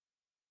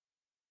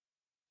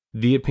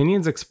The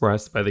opinions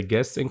expressed by the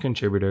guests and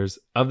contributors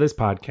of this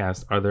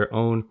podcast are their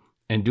own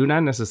and do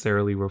not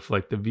necessarily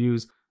reflect the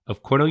views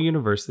of Cornell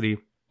University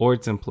or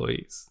its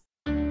employees.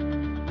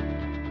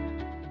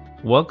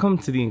 Welcome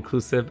to the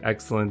Inclusive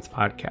Excellence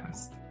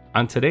Podcast.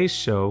 On today's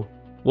show,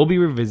 we'll be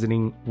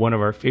revisiting one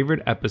of our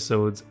favorite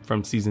episodes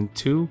from season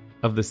 2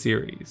 of the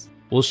series.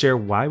 We'll share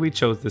why we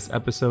chose this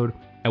episode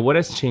and what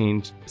has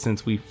changed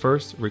since we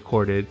first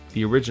recorded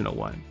the original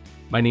one.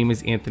 My name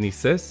is Anthony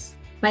Sis.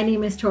 My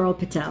name is Toral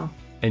Patel.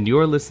 And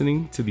you're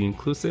listening to the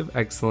Inclusive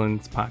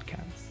Excellence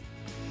Podcast.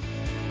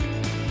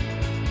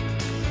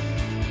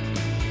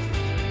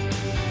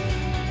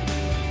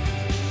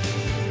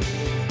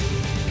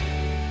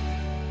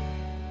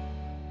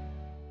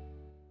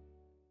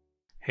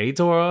 Hey,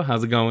 Tora,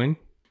 how's it going?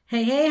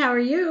 Hey, how are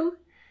you?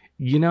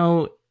 You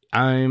know,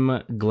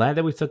 I'm glad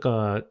that we took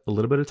a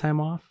little bit of time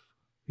off.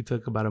 We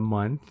took about a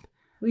month.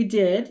 We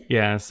did.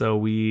 Yeah, so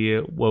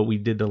what we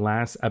did the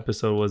last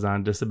episode was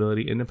on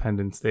Disability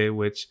Independence Day,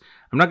 which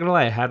I'm not going to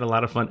lie, I had a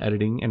lot of fun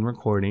editing and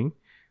recording.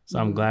 So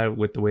I'm glad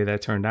with the way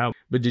that turned out.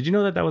 But did you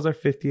know that was our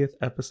 50th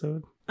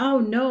episode? Oh,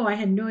 no, I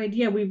had no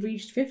idea. We've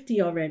reached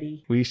 50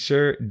 already. We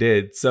sure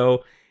did.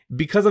 So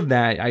because of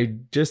that, I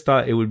just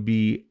thought it would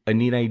be a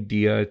neat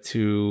idea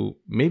to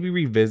maybe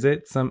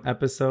revisit some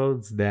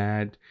episodes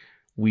that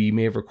we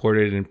may have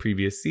recorded in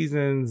previous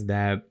seasons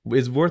that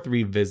is worth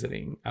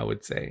revisiting, I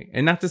would say.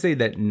 And not to say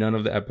that none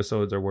of the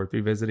episodes are worth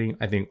revisiting.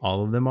 I think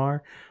all of them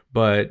are,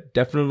 but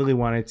definitely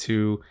wanted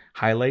to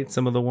highlight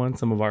some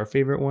of our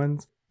favorite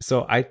ones.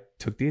 So I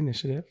took the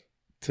initiative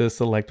to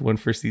select one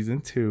for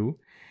season 2.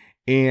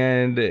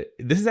 And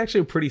this is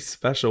actually a pretty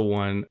special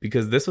one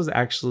because this was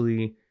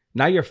actually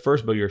not your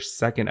first, but your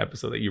second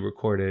episode that you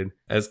recorded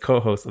as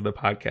co-host of the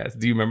podcast.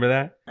 Do you remember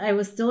that? I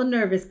was still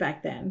nervous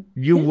back then.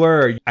 You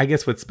were. I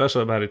guess what's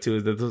special about it too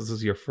is that this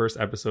was your first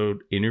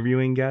episode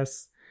interviewing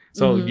guests.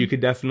 So you could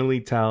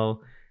definitely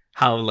tell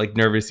how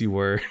nervous you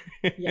were.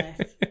 Yes.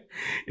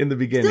 In the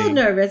beginning. Still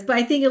nervous, but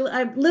I think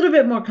I'm a little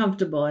bit more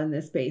comfortable in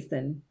this space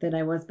than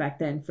I was back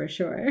then, for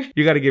sure.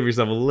 You got to give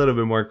yourself a little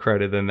bit more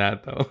credit than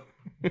that, though.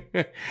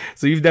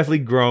 So you've definitely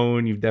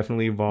grown, you've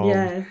definitely evolved.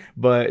 Yes.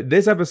 But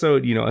this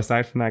episode,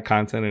 aside from that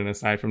content and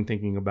aside from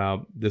thinking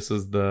about this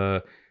was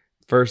the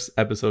first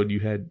episode you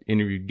had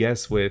interviewed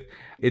guests with,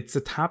 it's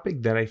a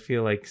topic that I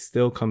feel like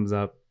still comes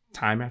up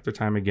time after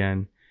time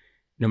again,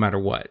 no matter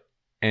what.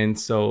 And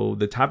so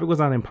the topic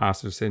was on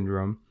imposter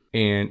syndrome.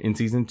 And in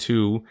season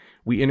 2,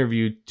 we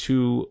interviewed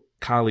 2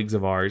 colleagues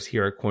of ours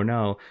here at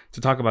Cornell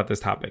to talk about this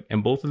topic.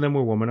 And both of them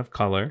were women of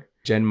color,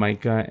 Jen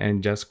Micah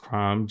and Jess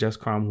Crom. Jess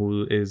Crom,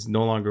 who is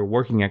no longer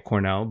working at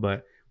Cornell,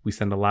 but we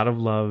send a lot of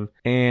love.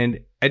 And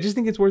I just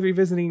think it's worth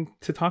revisiting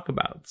to talk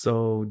about.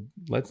 So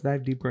let's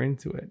dive deeper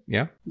into it.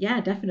 Yeah?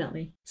 Yeah,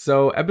 definitely.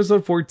 So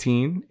episode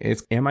 14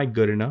 is Am I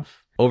Good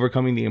Enough?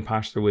 Overcoming the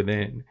Imposter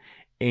Within.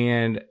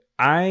 And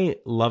I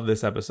love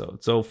this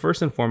episode. So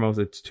first and foremost,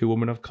 it's 2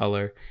 women of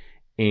color.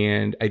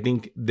 And I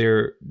think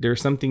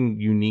there's something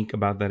unique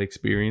about that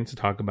experience to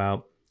talk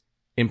about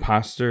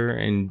imposter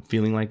and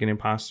feeling like an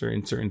imposter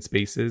in certain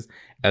spaces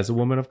as a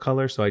woman of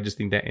color. So I just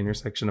think that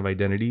intersection of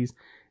identities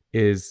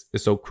is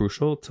so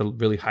crucial to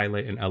really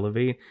highlight and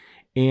elevate.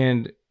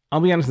 And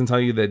I'll be honest and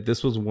tell you that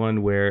this was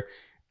one where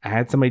I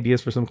had some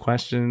ideas for some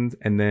questions,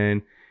 and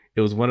then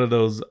it was one of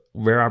those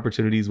rare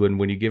opportunities when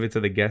you give it to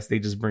the guests, they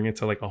just bring it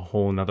to a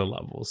whole nother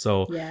level.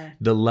 So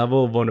The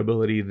level of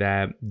vulnerability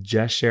that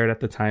Jess shared at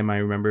the time, I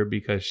remember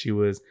because she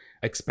was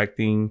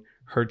expecting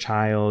her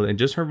child, and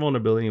just her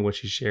vulnerability and what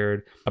she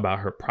shared about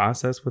her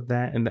process with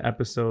that in the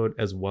episode,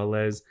 as well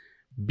as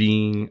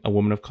being a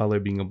woman of color,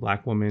 being a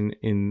Black woman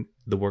in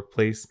the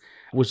workplace,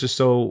 was just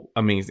so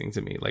amazing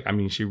to me.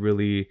 She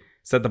really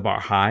set the bar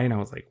high, and I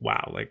was like,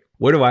 wow,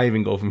 where do I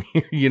even go from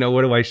here?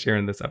 What do I share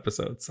in this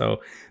episode?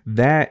 So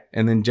that,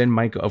 and then Jen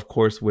Micah, of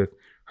course, with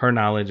her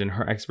knowledge and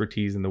her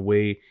expertise and the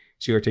way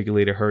she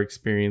articulated her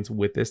experience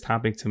with this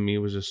topic, to me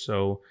was just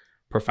so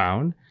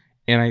profound.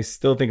 And I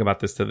still think about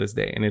this to this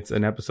day. And it's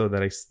an episode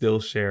that I still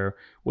share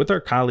with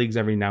our colleagues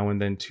every now and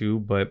then too.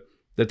 But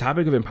the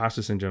topic of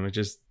imposter syndrome, it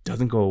just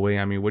doesn't go away.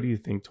 I mean, what do you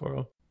think,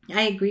 Toro?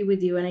 I agree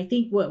with you. And I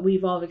think what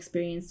we've all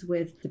experienced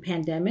with the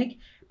pandemic,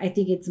 I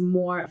think it's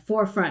more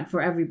forefront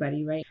for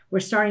everybody, right?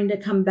 We're starting to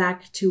come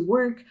back to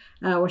work.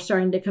 We're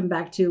starting to come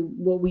back to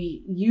what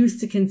we used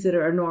to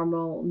consider a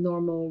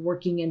normal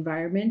working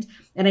environment.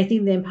 And I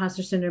think the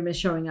imposter syndrome is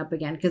showing up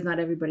again because not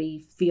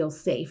everybody feels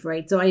safe,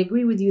 right? So I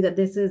agree with you that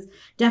this is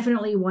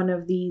definitely one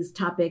of these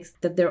topics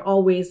that they're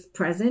always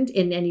present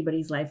in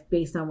anybody's life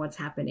based on what's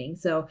happening.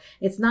 So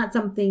it's not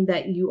something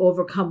that you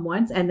overcome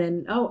once and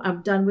then,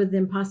 I'm done with the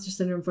imposter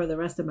syndrome for the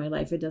rest of my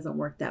life. It doesn't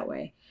work that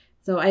way.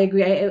 So I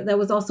agree. That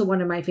was also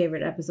one of my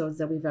favorite episodes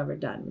that we've ever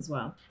done as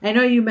well. I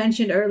know you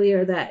mentioned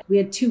earlier that we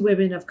had 2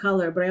 women of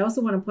color, but I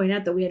also want to point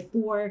out that we had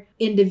 4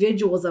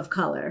 individuals of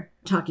color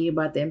talking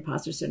about the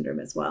imposter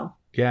syndrome as well.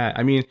 Yeah,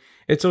 I mean,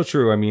 it's so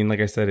true. I mean, like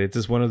I said, it's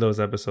just one of those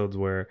episodes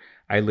where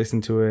I listen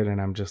to it and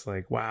I'm just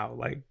like, wow,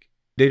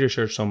 they just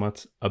shared so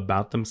much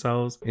about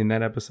themselves in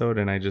that episode.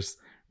 And I just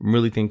I'm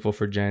really thankful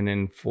for Jen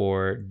and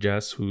for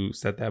Jess, who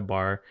set that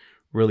bar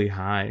really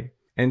high.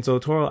 And so,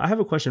 Toro, I have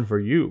a question for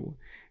you,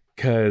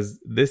 because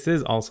this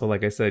is also,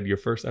 like I said, your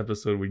first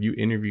episode where you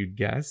interviewed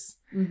guests.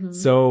 Mm-hmm.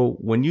 So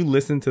when you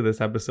listen to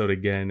this episode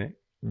again,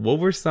 what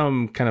were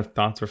some kind of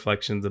thoughts,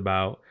 reflections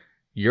about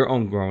your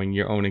own growing,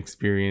 your own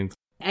experience?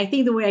 I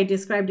think the way I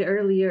described it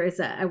earlier is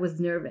that I was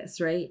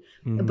nervous, right?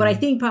 Mm-hmm. But I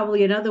think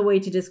probably another way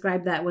to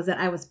describe that was that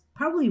I was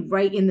probably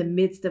right in the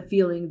midst of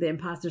feeling the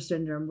imposter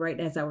syndrome right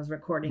as I was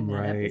recording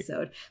that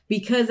episode.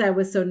 Because I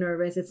was so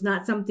nervous, it's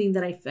not something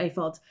that I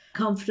felt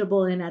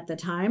comfortable in at the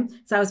time.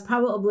 So I was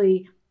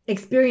probably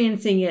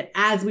experiencing it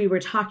as we were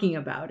talking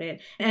about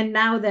it. And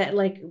now that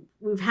like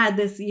we've had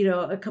this,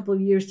 a couple of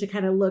years to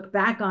kind of look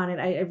back on it,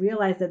 I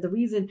realized that the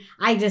reason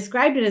I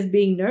described it as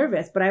being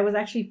nervous, but I was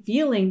actually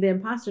feeling the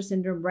imposter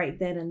syndrome right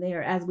then and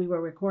there as we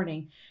were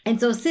recording.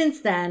 And so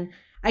since then,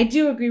 I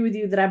do agree with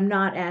you that I'm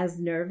not as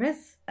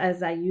nervous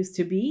as I used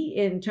to be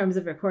in terms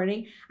of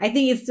recording. I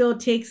think it still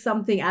takes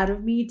something out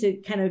of me to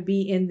kind of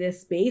be in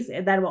this space.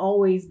 And that will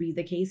always be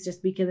the case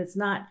just because it's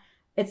not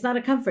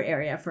a comfort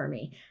area for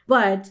me.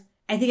 But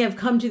I think I've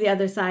come to the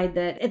other side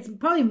that it's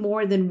probably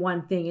more than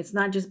one thing. It's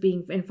not just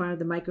being in front of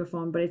the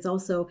microphone, but it's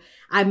also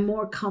I'm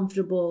more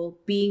comfortable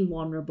being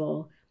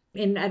vulnerable.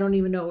 And I don't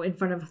even know, in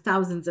front of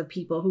thousands of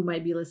people who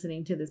might be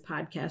listening to this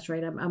podcast,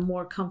 right? I'm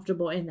more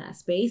comfortable in that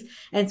space.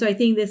 And so I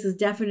think this is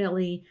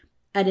definitely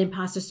an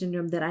imposter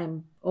syndrome that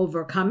I'm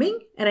overcoming.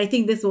 And I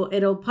think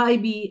it'll probably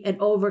be an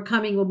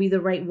overcoming will be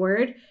the right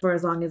word for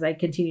as long as I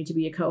continue to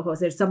be a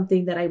co-host. It's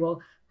something that I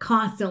will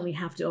constantly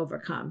have to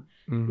overcome.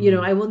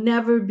 Mm-hmm. I will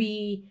never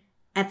be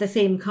at the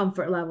same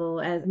comfort level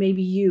as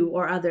maybe you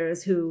or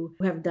others who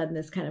have done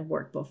this kind of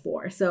work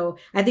before. So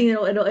I think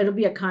it'll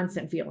be a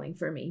constant feeling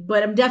for me,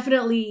 but I'm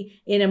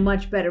definitely in a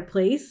much better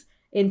place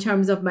in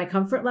terms of my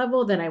comfort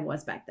level than I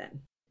was back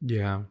then.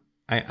 Yeah.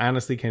 I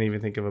honestly can't even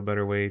think of a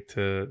better way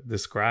to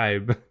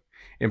describe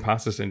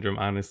imposter syndrome,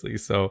 honestly.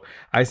 So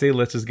I say,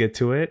 let's just get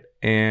to it.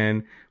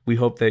 And we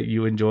hope that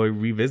you enjoy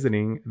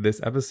revisiting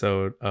this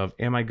episode of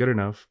Am I Good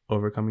Enough?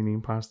 Overcoming the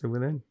Imposter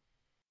Within.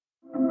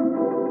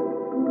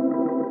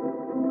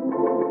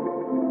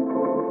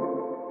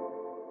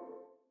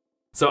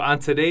 So on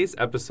today's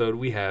episode,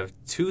 we have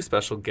two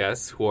special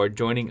guests who are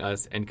joining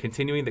us and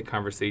continuing the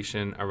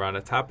conversation around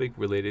a topic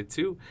related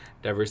to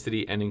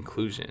diversity and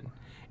inclusion.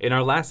 In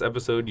our last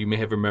episode, you may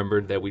have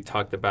remembered that we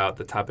talked about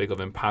the topic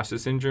of imposter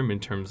syndrome in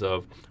terms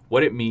of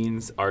what it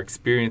means, our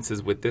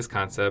experiences with this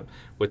concept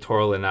with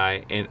Toro and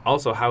I, and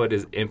also how it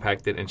has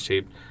impacted and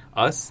shaped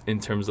us in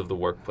terms of the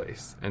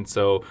workplace. And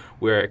so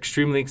we're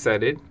extremely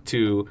excited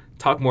to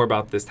talk more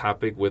about this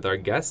topic with our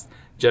guests,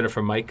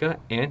 Jennifer Micah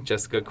and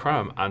Jessica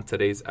Crum, on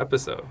today's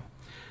episode.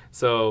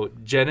 So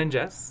Jen and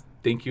Jess,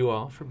 thank you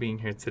all for being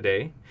here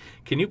today.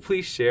 Can you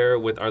please share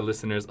with our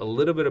listeners a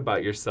little bit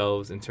about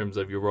yourselves in terms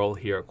of your role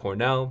here at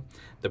Cornell,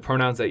 the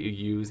pronouns that you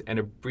use, and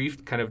a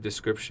brief kind of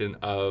description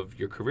of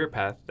your career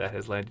path that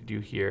has landed you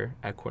here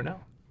at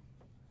Cornell?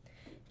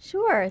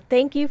 Sure.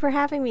 Thank you for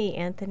having me,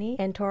 Anthony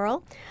and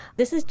Toral.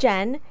 This is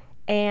Jen,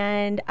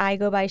 and I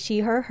go by she,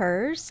 her,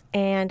 hers,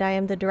 and I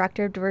am the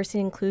Director of Diversity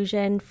and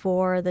Inclusion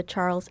for the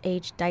Charles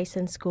H.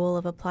 Dyson School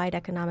of Applied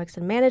Economics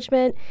and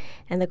Management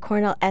and the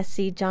Cornell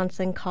S.C.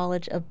 Johnson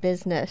College of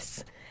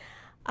Business.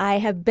 I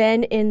have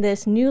been in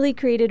this newly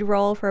created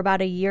role for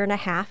about a year and a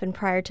half, and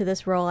prior to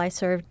this role, I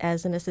served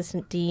as an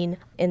assistant dean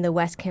in the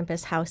West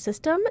Campus House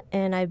System,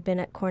 and I've been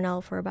at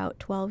Cornell for about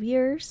 12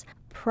 years.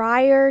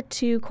 Prior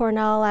to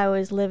Cornell, I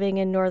was living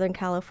in Northern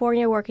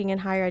California, working in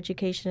higher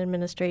education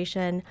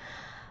administration.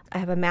 I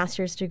have a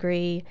master's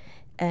degree,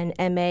 an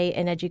MA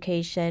in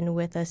education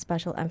with a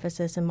special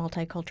emphasis in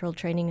multicultural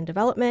training and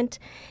development,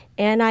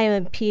 and I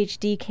am a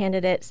PhD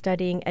candidate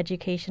studying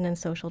education and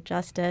social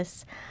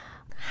justice.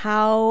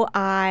 How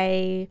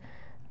I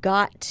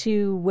got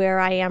to where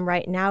I am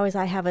right now is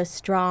I have a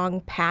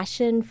strong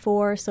passion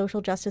for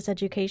social justice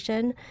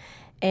education,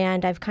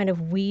 and I've kind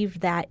of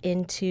weaved that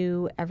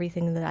into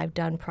everything that I've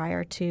done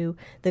prior to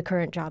the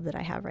current job that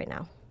I have right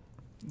now.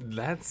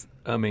 That's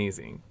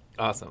amazing.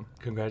 Awesome.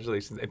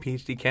 Congratulations. A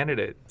PhD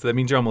candidate. So that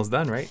means you're almost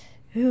done, right?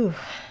 Ooh,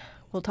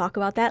 we'll talk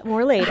about that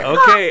more later.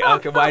 Okay.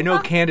 Well, I know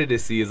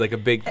candidacy is like a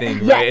big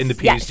thing, right? In the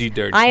PhD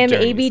journey. I am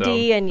ABD,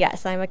 and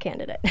yes, I'm a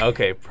candidate.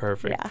 Okay,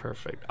 perfect.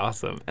 Perfect.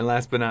 Awesome. And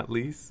last but not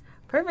least,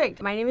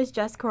 Perfect. My name is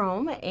Jess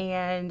Crum,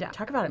 and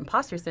talk about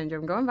imposter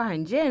syndrome. Going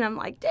behind Jen, I'm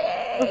like,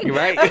 dang. You're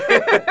right.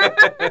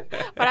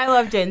 But I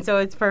love Jen, so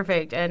it's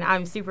perfect. And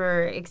I'm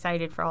super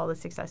excited for all the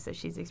success that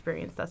she's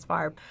experienced thus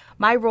far.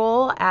 My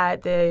role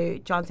at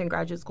the Johnson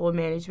Graduate School of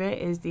Management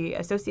is the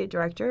Associate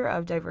Director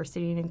of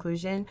Diversity and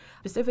Inclusion,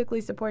 specifically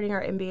supporting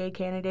our MBA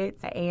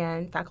candidates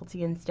and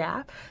faculty and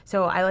staff.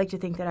 So I like to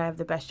think that I have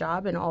the best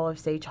job in all of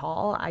Sage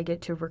Hall. I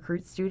get to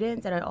recruit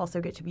students, and I also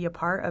get to be a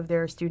part of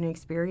their student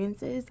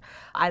experiences.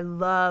 I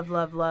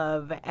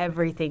love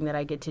everything that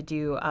I get to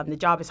do. The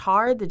job is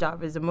hard, the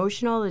job is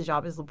emotional, the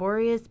job is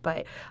laborious,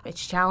 but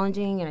it's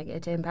challenging, and I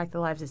get to impact the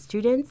lives of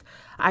students.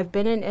 I've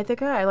been in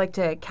Ithaca. I like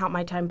to count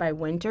my time by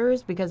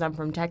winters because I'm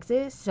from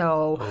Texas.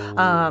 So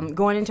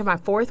going into my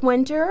 4th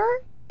winter,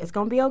 it's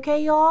going to be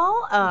okay,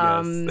 y'all.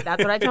 Yes.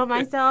 That's what I tell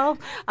myself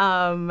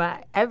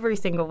every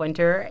single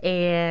winter.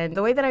 And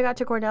the way that I got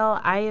to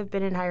Cornell, I have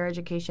been in higher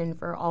education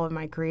for all of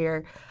my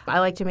career. I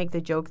like to make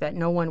the joke that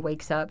no one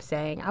wakes up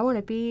saying, I want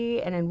to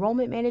be an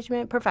enrollment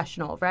management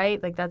professional,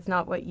 right? Like, that's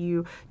not what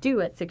you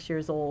do at 6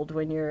 years old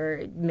when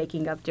you're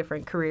making up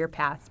different career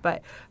paths.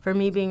 But for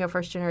me, being a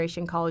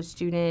first-generation college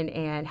student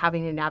and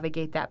having to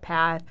navigate that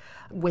path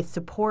with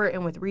support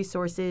and with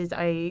resources,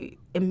 I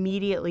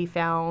immediately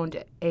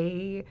found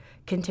a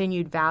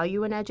continued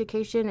value in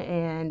education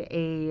and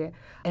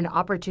an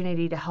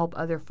opportunity to help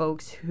other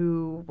folks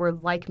who were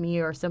like me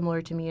or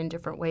similar to me in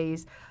different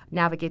ways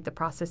navigate the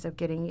process of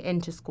getting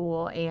into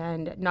school,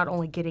 and not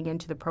only getting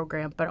into the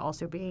program, but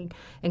also being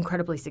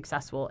incredibly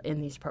successful in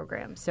these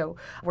programs. So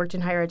worked in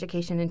higher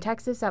education in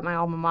Texas at my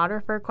alma mater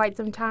for quite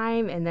some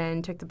time, and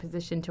then took the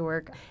position to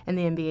work in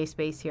the MBA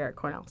space here at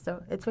Cornell.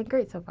 So it's been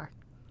great so far.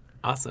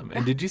 Awesome.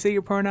 And did you say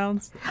your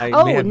pronouns?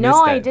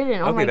 No, I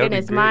didn't. Oh, my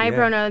goodness. My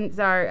pronouns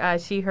are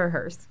she, her,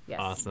 hers. Yes.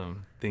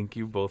 Awesome. Thank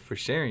you both for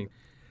sharing.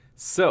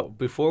 So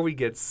before we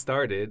get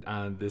started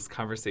on this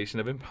conversation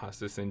of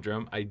imposter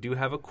syndrome, I do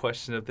have a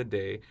question of the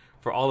day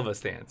for all of us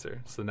to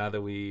answer. So now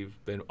that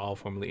we've been all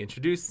formally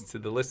introduced to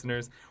the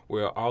listeners,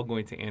 we're all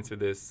going to answer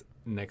this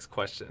next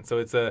question. So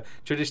it's a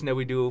tradition that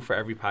we do for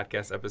every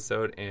podcast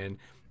episode, and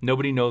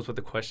nobody knows what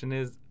the question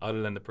is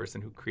other than the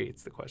person who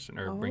creates the question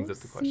or brings up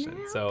the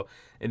question. So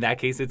in that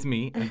case, it's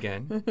me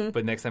again,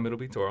 but next time it'll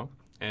be Toro,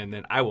 and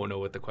then I won't know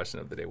what the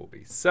question of the day will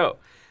be. So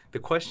the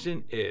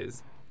question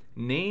is,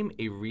 name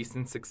a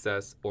recent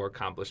success or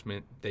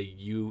accomplishment that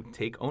you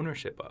take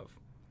ownership of,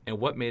 and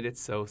what made it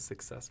so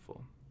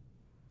successful.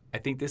 I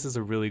think this is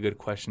a really good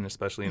question,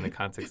 especially in the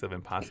context of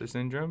imposter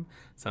syndrome.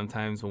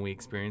 Sometimes when we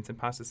experience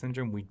imposter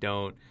syndrome, we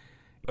don't,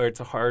 or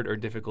it's a hard or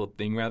difficult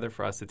thing, rather,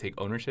 for us to take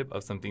ownership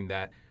of something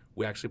that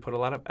we actually put a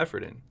lot of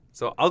effort in.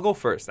 So I'll go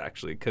first,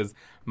 actually, because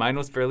mine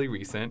was fairly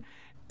recent.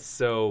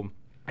 So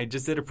I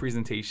just did a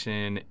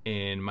presentation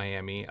in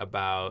Miami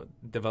about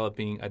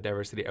developing a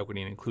diversity,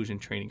 equity, and inclusion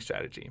training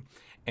strategy.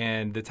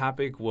 And the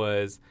topic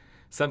was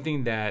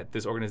something that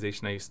this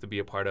organization I used to be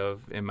a part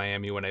of in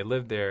Miami when I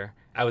lived there.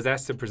 I was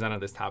asked to present on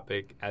this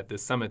topic at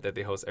this summit that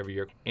they host every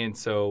year. And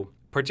so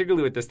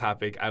particularly with this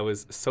topic, I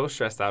was so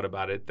stressed out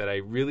about it that I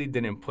really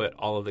didn't put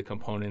all of the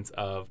components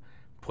of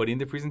putting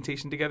the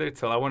presentation together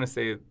till I want to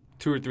say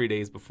 2 or 3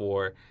 days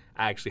before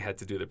I actually had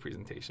to do the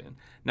presentation.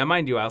 Now,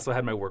 mind you, I also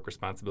had my work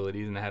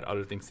responsibilities and I had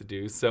other things to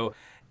do. So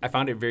I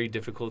found it very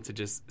difficult to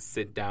just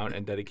sit down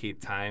and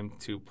dedicate time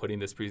to putting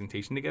this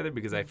presentation together,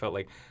 because I felt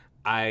like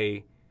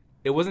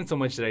it wasn't so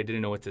much that I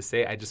didn't know what to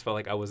say. I just felt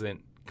like I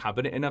wasn't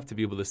competent enough to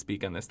be able to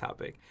speak on this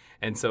topic.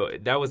 And so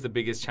that was the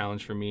biggest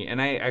challenge for me. And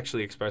I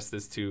actually expressed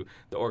this to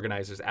the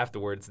organizers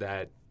afterwards,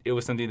 that it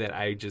was something that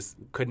I just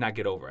could not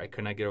get over. I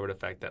could not get over the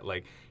fact that,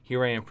 like,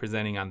 here I am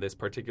presenting on this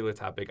particular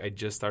topic. I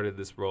just started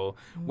this role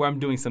where I'm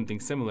doing something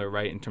similar,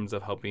 right, in terms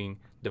of helping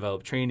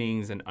develop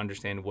trainings and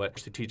understand what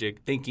strategic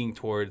thinking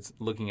towards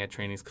looking at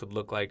trainings could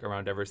look like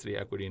around diversity,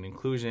 equity, and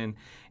inclusion.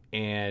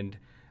 And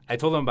I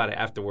told him about it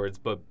afterwards,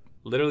 but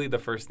literally the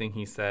first thing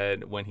he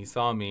said when he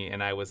saw me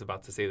and I was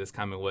about to say this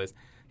comment was,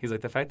 he's like,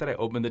 the fact that I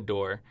opened the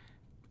door,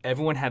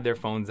 everyone had their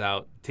phones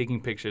out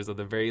taking pictures of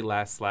the very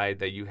last slide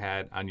that you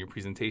had on your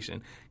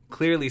presentation,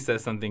 clearly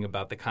says something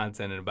about the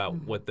content and about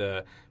what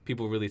the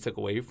people really took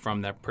away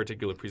from that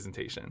particular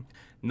presentation.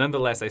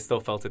 Nonetheless, I still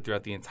felt it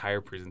throughout the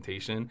entire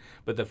presentation.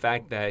 But the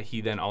fact that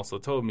he then also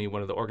told me,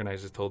 one of the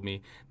organizers told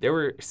me, there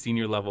were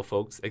senior level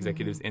folks,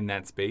 executives in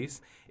that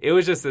space. It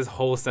was just this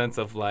whole sense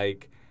of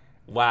like,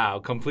 wow,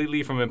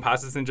 completely from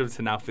imposter syndrome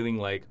to now feeling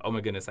like, oh my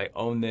goodness, I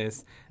own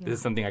this. Yeah. This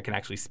is something I can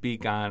actually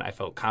speak on. I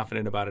felt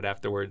confident about it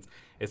afterwards.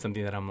 It's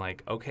something that I'm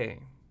like, okay,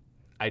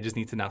 I just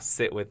need to now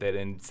sit with it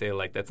and say,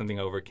 like, that's something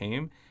I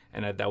overcame.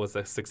 And that was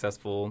a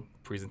successful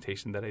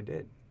presentation that I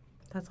did.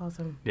 That's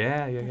awesome.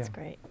 Yeah. That's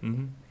great.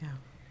 Mm-hmm.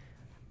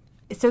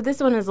 Yeah. So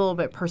this one is a little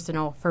bit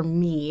personal for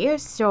me.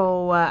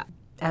 So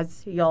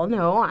as y'all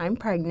know, I'm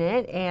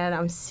pregnant, and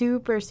I'm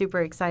super,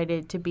 super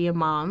excited to be a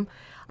mom.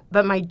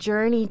 But my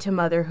journey to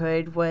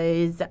motherhood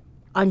was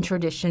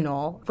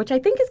untraditional, which I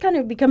think is kind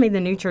of becoming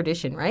the new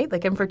tradition, right?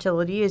 Like,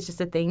 infertility is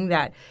just a thing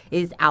that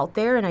is out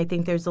there, and I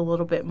think there's a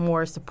little bit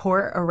more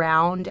support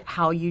around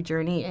how you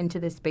journey into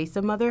the space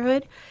of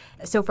motherhood.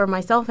 So for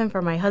myself and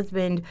for my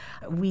husband,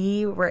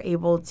 we were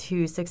able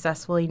to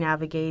successfully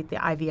navigate the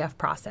IVF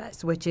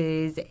process, which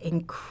is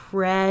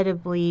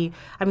incredibly,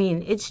 I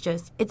mean, it's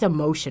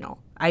emotional.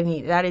 I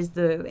mean, that is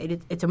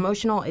it's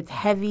emotional, it's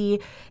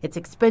heavy, it's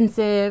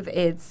expensive,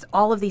 it's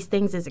all of these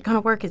things. Is it going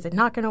to work? Is it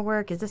not going to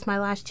work? Is this my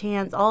last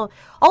chance? All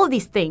of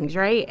these things,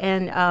 right?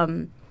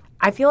 And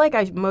I feel like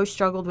I most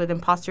struggled with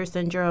imposter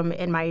syndrome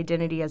in my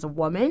identity as a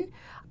woman.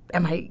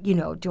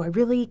 do I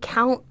really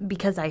count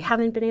because I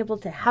haven't been able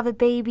to have a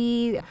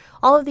baby?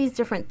 All of these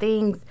different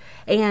things.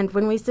 And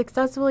when we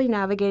successfully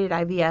navigated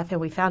IVF and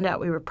we found out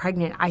we were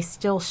pregnant, I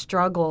still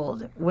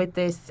struggled with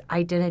this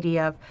identity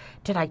of,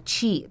 did I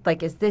cheat?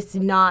 Like, is this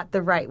not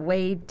the right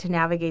way to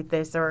navigate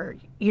this? Or,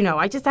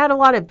 I just had a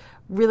lot of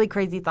really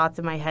crazy thoughts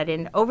in my head.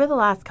 And over the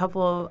last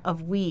couple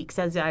of weeks,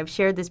 as I've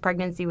shared this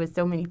pregnancy with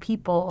so many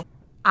people,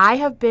 I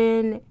have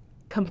been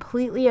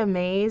completely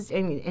amazed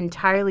and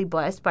entirely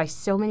blessed by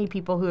so many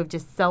people who have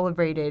just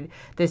celebrated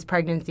this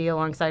pregnancy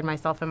alongside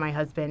myself and my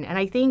husband. And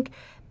I think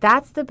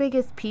that's the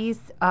biggest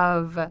piece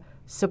of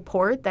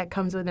support that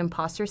comes with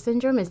imposter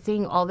syndrome, is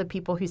seeing all the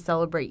people who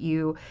celebrate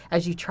you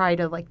as you try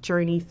to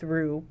journey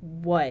through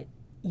what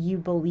you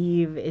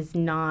believe is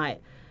not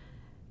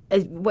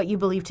what you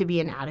believe to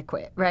be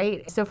inadequate,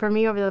 right? So for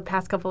me, over the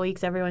past couple of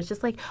weeks, everyone's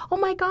just like, oh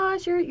my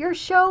gosh, you're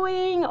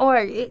showing, or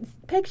it's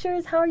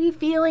pictures, how are you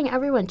feeling?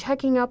 Everyone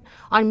checking up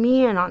on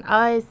me and on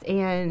us.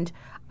 And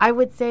I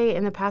would say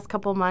in the past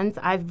couple of months,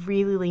 I've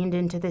really leaned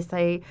into this,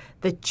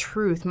 the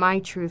truth, my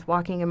truth,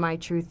 walking in my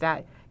truth,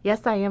 that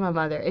yes, I am a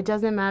mother. It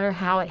doesn't matter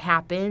how it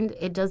happened.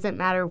 It doesn't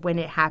matter when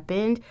it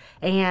happened.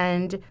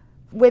 And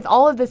with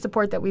all of the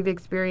support that we've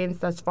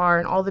experienced thus far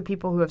and all the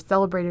people who have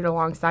celebrated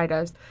alongside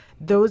us,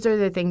 those are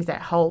the things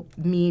that help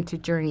me to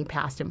journey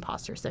past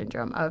imposter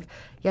syndrome of,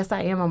 yes,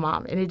 I am a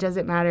mom, and it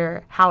doesn't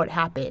matter how it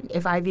happened.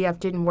 If IVF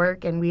didn't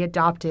work and we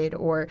adopted,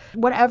 or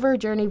whatever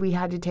journey we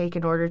had to take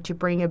in order to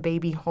bring a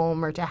baby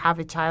home or to have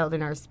a child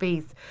in our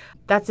space,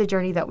 that's the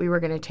journey that we were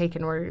going to take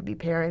in order to be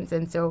parents.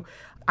 And so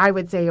I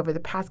would say over the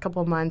past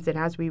couple of months and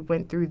as we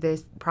went through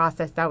this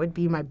process, that would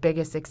be my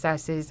biggest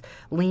success, is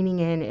leaning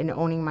in and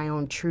owning my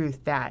own truth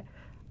that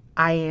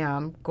I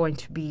am going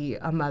to be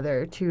a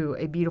mother to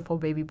a beautiful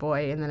baby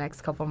boy in the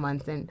next couple of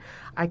months. And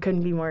I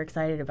couldn't be more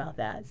excited about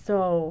that.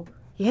 So,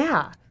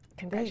 yeah.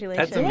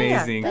 Congratulations. That's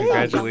amazing. Yeah,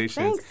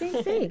 Congratulations.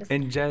 Thanks.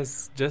 And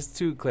just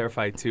to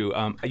clarify too,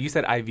 you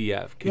said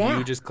IVF. Can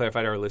you just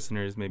clarify to our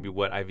listeners maybe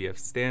what IVF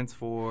stands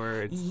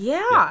for?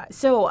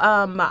 So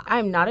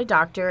I'm not a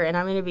doctor, and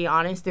I'm going to be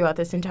honest, throughout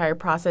this entire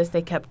process,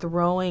 they kept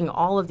throwing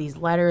all of these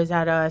letters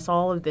at us,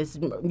 all of this,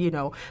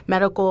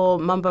 medical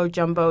mumbo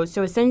jumbo.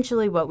 So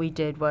essentially what we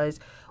did was,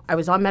 I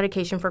was on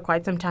medication for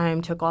quite some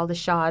time, took all the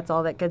shots,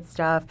 all that good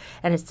stuff,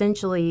 and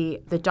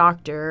essentially the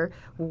doctor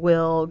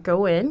will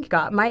go in,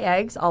 got my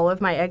eggs, all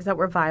of my eggs that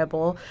were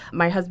viable,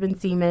 my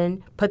husband's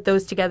semen, put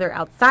those together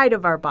outside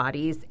of our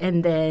bodies,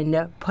 and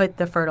then put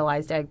the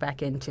fertilized egg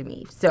back into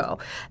me. So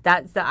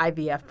that's the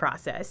IVF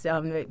process.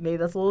 Maybe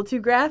that's a little too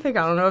graphic.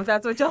 I don't know if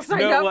that's what y'all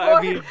signed up for.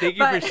 I mean, thank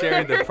you for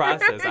sharing the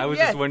process. I was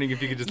just wondering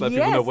if you could just let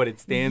people know what it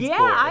stands for.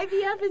 Yeah,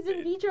 IVF is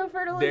in vitro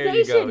fertilization.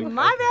 There you go.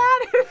 My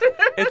bad.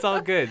 It's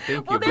all good. Thank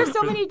you. Well, there's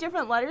so many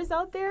different letters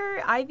out there,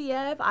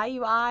 IVF,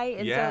 IUI,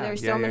 and so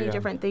there's so many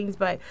different things.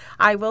 But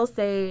I will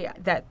say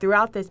that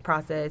throughout this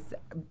process,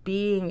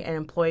 being an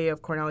employee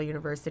of Cornell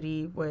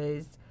University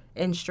was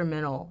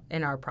instrumental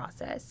in our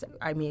process.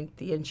 I mean,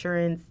 the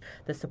insurance,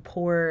 the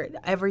support,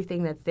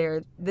 everything that's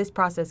there. This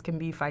process can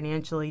be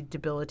financially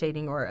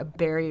debilitating or a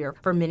barrier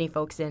for many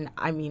folks. And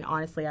I mean,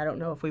 honestly, I don't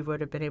know if we would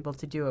have been able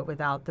to do it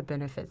without the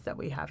benefits that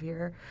we have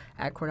here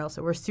at Cornell.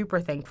 So we're super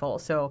thankful.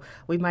 So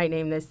we might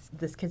name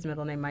this kid's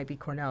middle name might be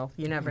Cornell.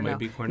 You never know. Might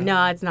be Cornell.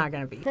 No, it's not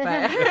going to be.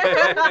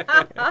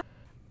 But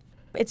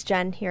It's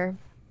Jen here.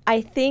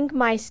 I think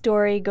my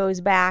story goes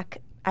back.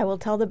 I will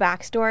tell the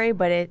backstory,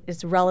 but it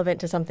is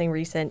relevant to something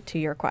recent to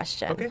your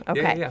question.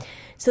 Okay. Yeah.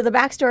 So the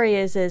backstory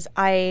is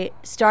I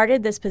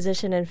started this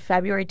position in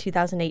February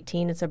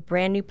 2018. It's a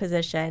brand new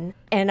position.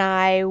 And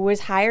I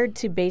was hired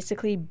to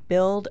basically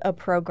build a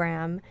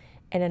program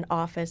in an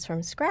office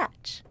from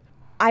scratch.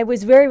 I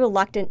was very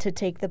reluctant to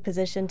take the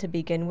position to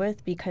begin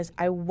with because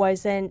I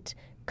wasn't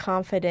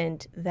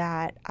confident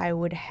that I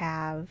would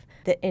have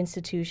the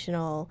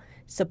institutional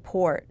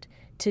support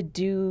to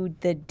do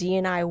the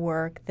D&I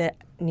work that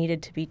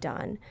needed to be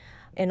done.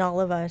 And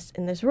all of us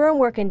in this room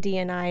work in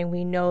D&I, and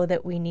we know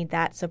that we need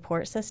that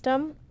support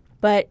system.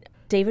 But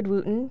David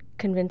Wooten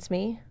convinced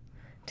me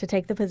to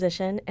take the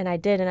position, and I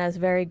did, and I was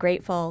very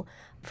grateful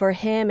for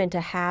him and to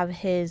have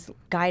his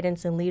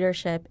guidance and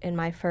leadership in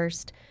my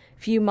first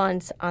few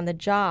months on the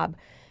job.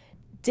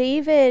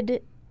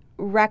 David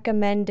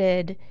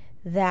recommended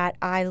that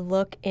I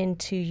look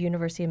into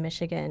University of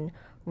Michigan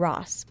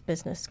Ross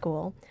Business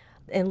School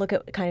and look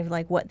at kind of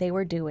like what they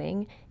were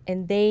doing.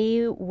 And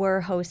they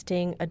were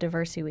hosting a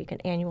diversity week, an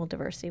annual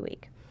diversity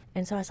week.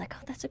 And so I was like,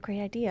 oh, that's a great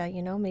idea.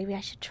 Maybe I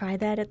should try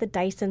that at the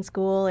Dyson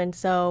School. And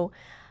so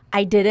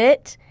I did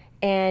it,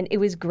 and it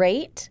was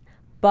great.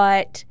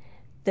 But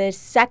the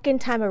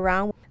second time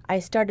around, I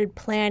started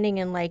planning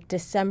in like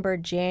December,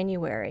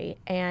 January.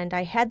 And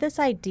I had this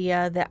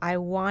idea that I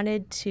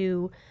wanted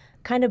to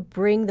kind of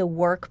bring the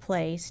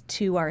workplace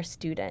to our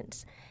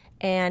students.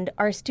 And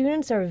our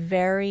students are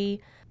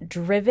very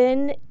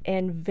driven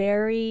and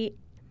very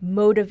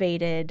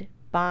motivated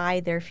by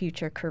their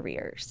future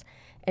careers.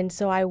 And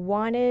so I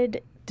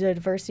wanted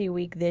Diversity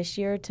Week this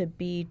year to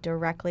be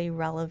directly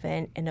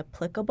relevant and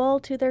applicable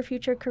to their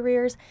future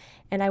careers.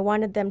 And I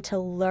wanted them to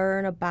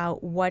learn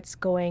about what's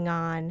going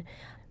on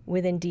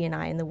within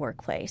D&I in the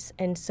workplace.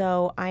 And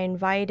so I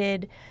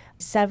invited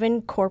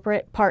 7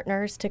 corporate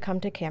partners to come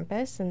to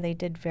campus, and they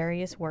did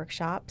various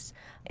workshops.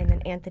 And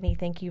then Anthony,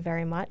 thank you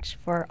very much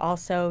for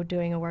also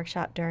doing a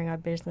workshop during our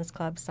Business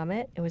Club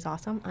Summit. It was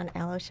awesome on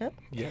allyship.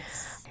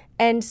 Yes.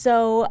 And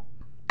so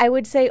I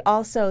would say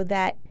also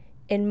that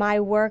in my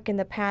work in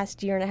the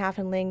past year and a half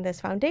in laying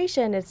this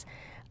foundation,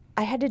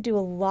 I had to do a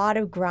lot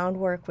of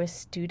groundwork with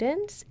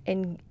students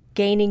and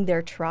gaining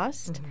their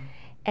trust,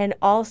 and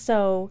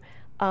also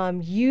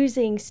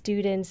using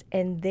students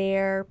and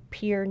their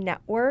peer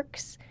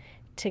networks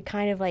to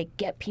kind of like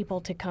get people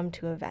to come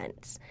to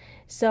events.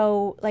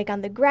 So like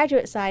on the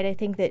graduate side, I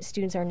think that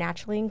students are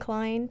naturally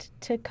inclined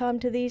to come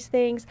to these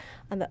things.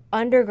 On the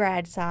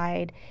undergrad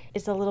side,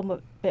 it's a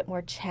little bit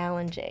more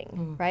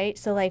challenging, right?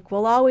 So like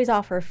we'll always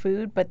offer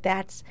food, but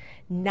that's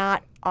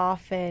not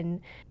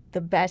often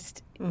the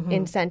best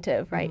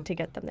incentive, right, to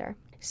get them there.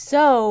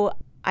 So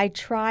I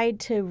tried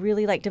to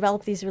really like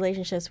develop these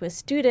relationships with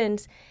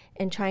students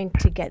and trying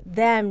to get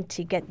them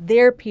to get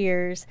their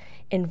peers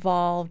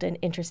involved and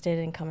interested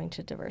in coming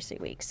to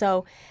Diversity Week.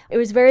 So it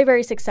was very,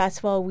 very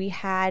successful. We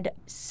had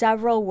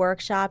several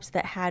workshops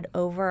that had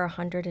over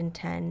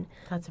 110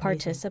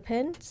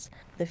 participants.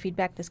 The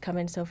feedback that's come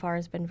in so far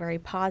has been very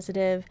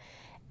positive.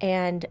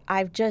 And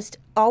I've just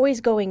always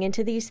going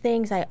into these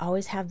things, I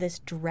always have this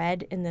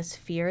dread and this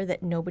fear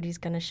that nobody's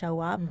going to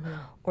show up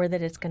or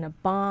that it's going to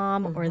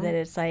bomb or that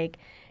it's like,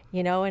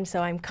 you know, and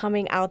so I'm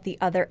coming out the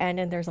other end,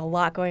 and there's a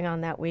lot going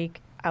on that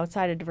week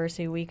outside of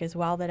Diversity Week as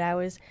well that I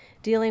was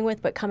dealing with,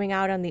 but coming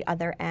out on the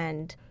other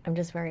end, I'm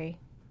just very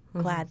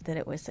glad that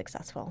it was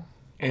successful.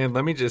 And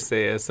let me just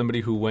say, as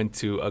somebody who went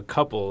to a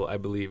couple, I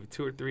believe,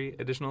 2 or 3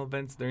 additional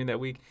events during that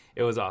week,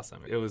 it was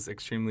awesome. It was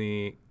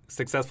extremely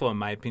successful, in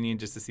my opinion,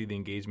 just to see the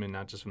engagement,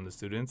 not just from the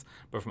students,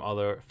 but from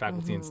other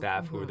faculty and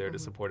staff who were there to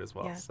support as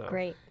well. Yeah, so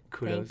great.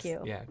 Kudos. Thank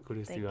you. Yeah,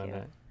 kudos to you on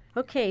that.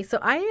 Okay, so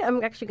I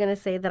am actually going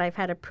to say that I've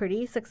had a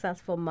pretty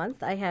successful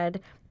month. I had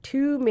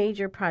 2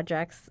 major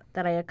projects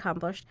that I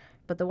accomplished,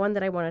 but the one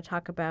that I want to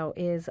talk about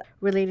is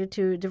related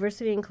to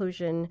diversity and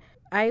inclusion.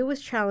 I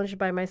was challenged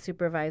by my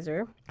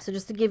supervisor. So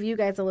just to give you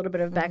guys a little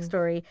bit of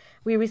backstory,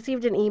 we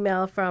received an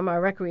email from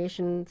our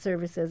recreation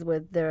services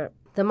with the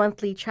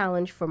monthly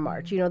challenge for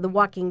March, you know, the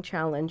walking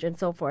challenge and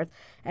so forth.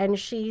 And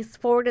she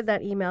forwarded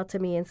that email to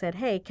me and said,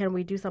 hey, can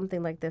we do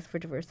something like this for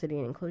diversity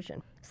and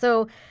inclusion?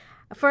 So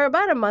for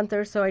about a month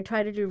or so, I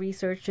tried to do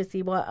research to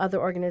see what other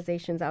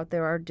organizations out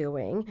there are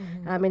doing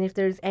and if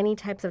there's any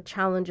types of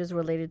challenges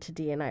related to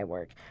D&I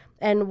work.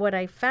 And what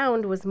I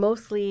found was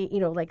mostly, you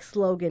know, like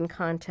slogan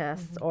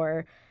contests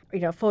or, you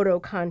know, photo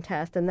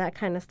contests and that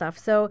kind of stuff.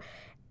 So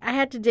I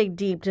had to dig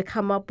deep to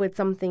come up with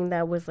something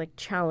that was like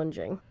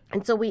challenging.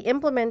 And so we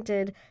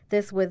implemented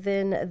this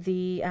within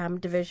the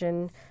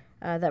division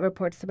that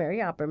reports to Mary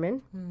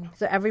Opperman.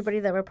 So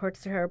everybody that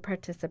reports to her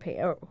participate,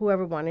 or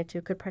whoever wanted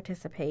to could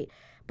participate.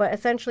 But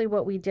essentially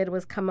what we did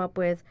was come up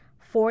with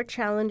 4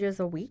 challenges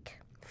a week,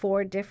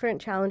 4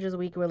 different challenges a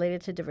week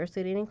related to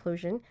diversity and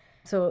inclusion.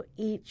 So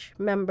each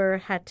member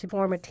had to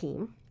form a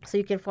team. So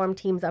you can form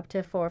teams up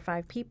to 4 or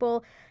 5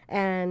 people,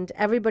 and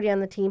everybody on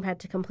the team had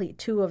to complete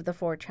 2 of the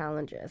 4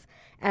 challenges.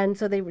 And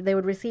so they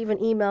would receive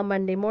an email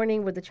Monday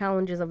morning with the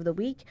challenges of the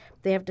week.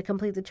 They have to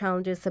complete the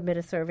challenges, submit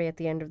a survey at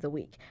the end of the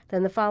week.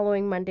 Then the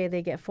following Monday,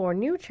 they get 4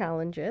 new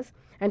challenges.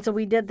 And so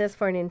we did this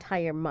for an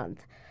entire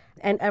month.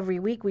 And every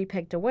week we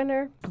picked a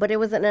winner. But it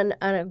was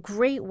a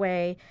great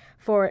way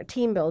for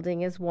team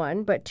building is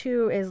 1, but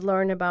 2 is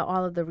learn about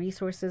all of the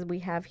resources we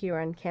have here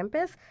on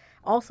campus.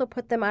 Also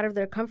put them out of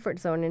their comfort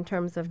zone in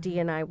terms of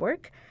D&I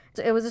work.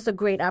 So it was just a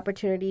great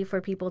opportunity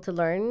for people to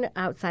learn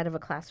outside of a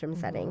classroom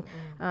setting.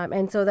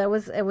 And so it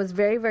was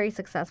very, very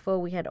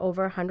successful. We had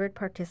over 100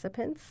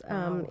 participants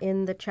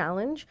in the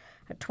challenge,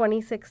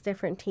 26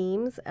 different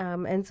teams.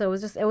 And so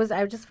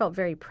I just felt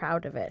very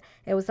proud of it.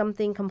 It was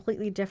something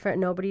completely different.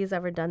 Nobody has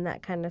ever done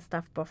that kind of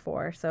stuff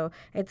before. So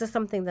it's just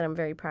something that I'm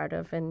very proud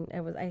of. And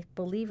I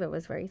believe it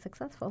was very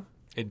successful.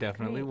 It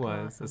definitely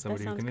was, as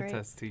somebody who can great.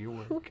 attest to your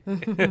work.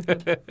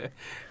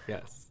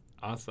 Yes.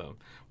 Awesome.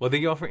 Well,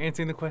 thank you all for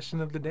answering the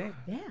question of the day.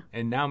 Yeah.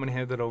 And now I'm going to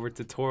hand it over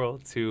to Toral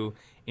to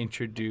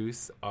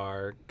introduce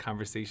our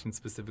conversation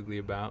specifically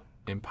about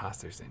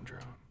imposter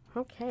syndrome.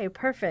 Okay,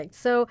 perfect.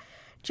 So,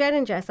 Jen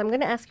and Jess, I'm going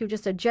to ask you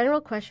just a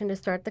general question to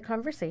start the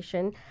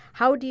conversation.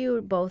 How do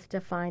you both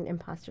define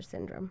imposter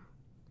syndrome?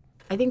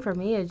 I think for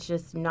me, it's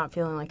just not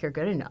feeling like you're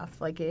good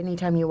enough. Like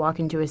anytime you walk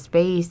into a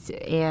space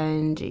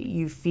and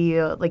you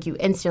feel like you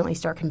instantly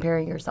start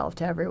comparing yourself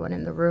to everyone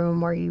in the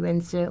room, or you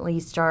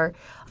instantly start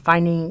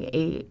finding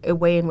a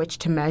way in which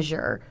to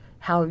measure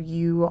how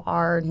you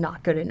are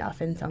not good enough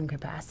in some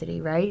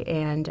capacity, right?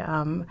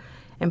 And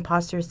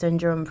imposter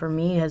syndrome for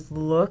me has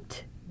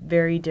looked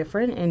very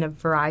different in a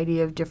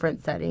variety of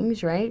different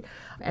settings, right?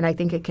 And I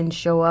think it can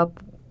show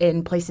up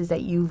in places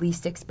that you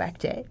least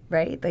expect it,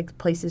 right? Like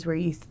places where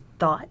you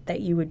thought that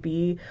you would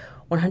be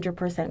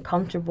 100%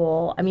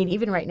 comfortable. I mean,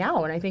 even right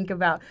now, when I think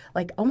about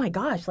like, oh my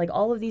gosh, like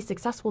all of these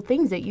successful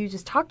things that you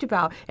just talked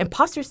about,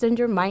 imposter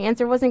syndrome, my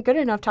answer wasn't good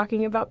enough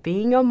talking about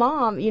being a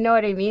mom. You know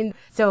what I mean?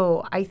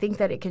 So I think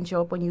that it can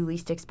show up when you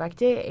least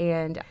expect it,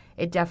 and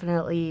it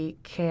definitely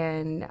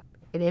can.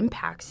 It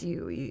impacts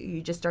you.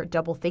 You just start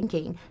double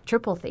thinking,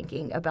 triple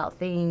thinking about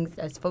things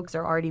as folks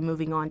are already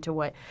moving on to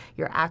what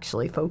you're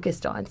actually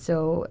focused on.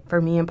 So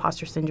for me,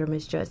 imposter syndrome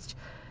is just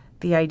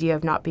the idea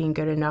of not being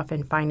good enough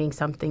and finding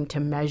something to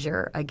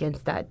measure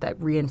against that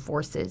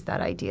reinforces that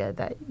idea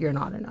that you're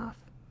not enough.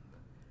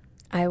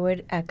 I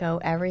would echo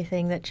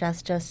everything that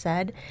Jess just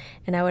said,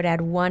 and I would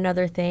add one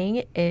other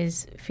thing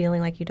is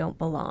feeling like you don't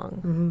belong.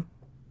 Mm-hmm.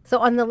 So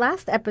on the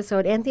last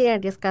episode, Anthony and I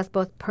discussed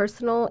both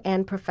personal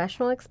and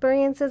professional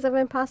experiences of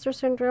imposter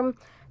syndrome.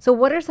 So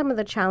what are some of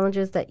the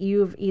challenges that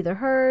you've either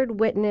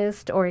heard,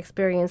 witnessed, or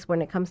experienced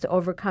when it comes to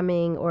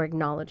overcoming or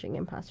acknowledging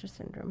imposter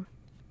syndrome?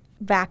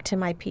 Back to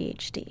my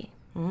PhD.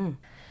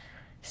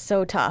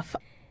 So tough.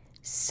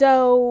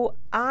 So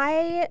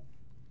I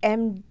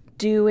am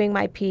doing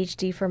my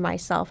PhD for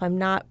myself. I'm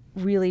not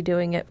really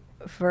doing it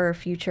for a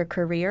future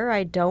career.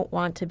 I don't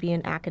want to be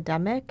an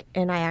academic,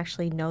 and I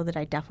actually know that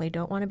I definitely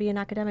don't want to be an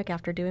academic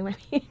after doing my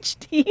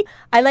PhD.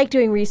 I like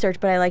doing research,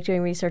 but I like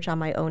doing research on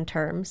my own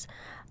terms,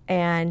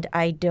 and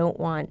I don't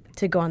want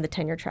to go on the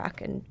tenure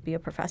track and be a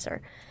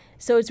professor.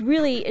 So it's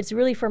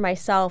really for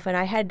myself, and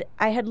I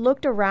had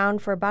looked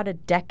around for about a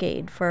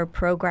decade for a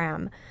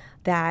program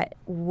that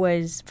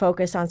was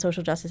focused on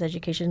social justice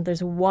education.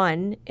 There's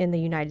one in the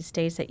United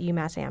States at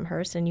UMass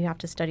Amherst, and you have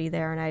to study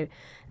there, and I'm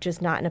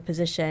just not in a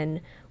position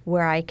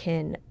where I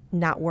can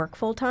not work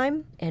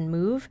full-time and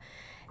move.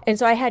 And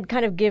so I had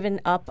kind of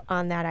given up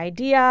on that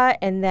idea,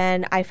 and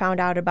then I found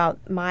out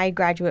about my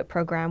graduate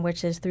program,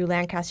 which is through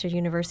Lancaster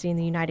University in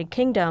the United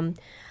Kingdom,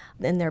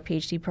 in their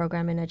PhD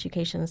program in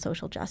education and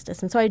social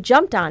justice. And so I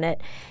jumped on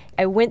it.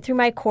 I went through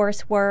my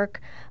coursework.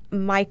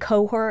 My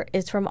cohort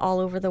is from all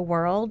over the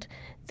world.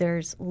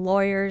 There's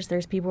lawyers,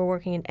 there's people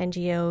working in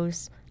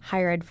NGOs,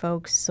 higher ed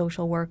folks,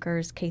 social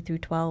workers, K through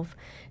 12.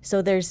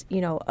 So there's,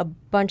 a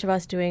bunch of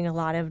us doing a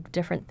lot of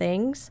different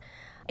things.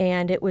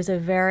 And it was a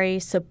very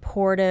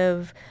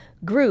supportive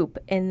group.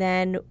 And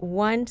then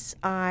once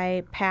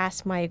I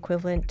passed my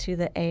equivalent to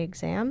the A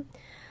exam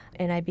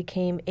and I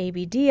became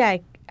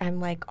ABD, I'm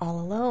like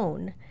all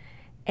alone.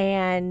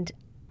 And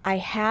I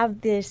have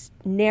this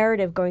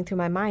narrative going through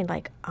my mind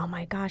like, oh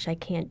my gosh, I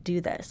can't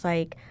do this.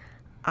 Like,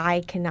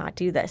 I cannot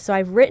do this. So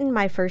I've written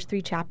my first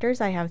 3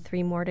 chapters. I have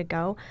 3 more to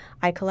go.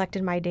 I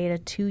collected my data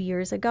 2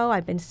 years ago.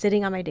 I've been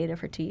sitting on my data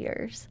for 2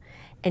 years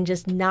and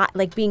just not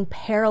like being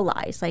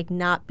paralyzed, like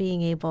not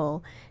being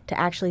able to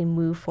actually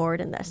move forward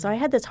in this. So I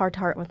had this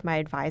heart-to-heart with my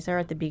advisor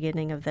at the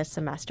beginning of this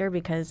semester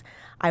because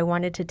I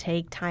wanted to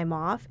take time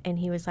off. And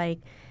he was like,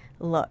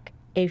 look,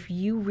 if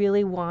you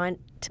really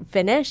want to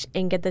finish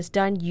and get this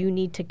done, you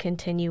need to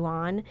continue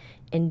on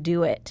and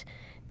do it.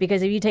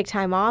 Because if you take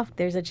time off,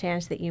 there's a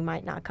chance that you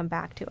might not come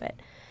back to it.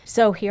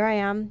 So here I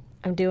am.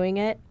 I'm doing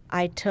it.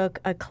 I took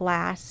a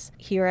class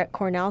here at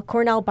Cornell.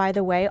 Cornell, by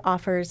the way,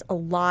 offers a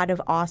lot of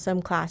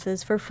awesome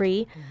classes for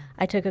free.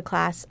 I took a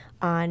class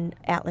on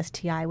Atlas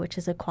TI, which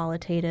is a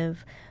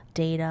qualitative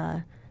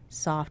data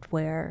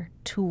software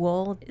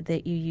tool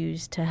that you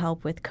use to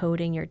help with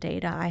coding your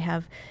data. I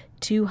have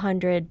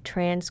 200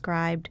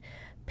 transcribed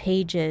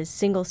pages,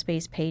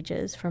 single-space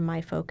pages from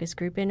my focus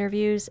group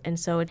interviews, and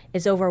so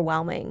it's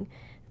overwhelming.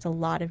 It's a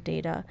lot of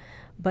data.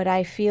 But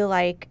I feel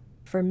like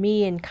for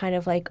me in kind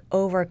of like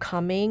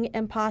overcoming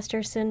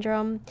imposter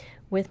syndrome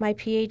with my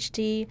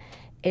PhD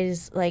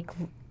is like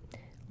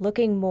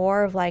looking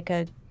more of like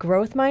a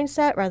growth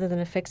mindset rather than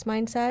a fixed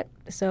mindset.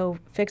 So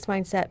fixed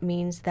mindset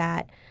means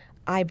that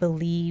I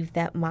believe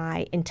that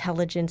my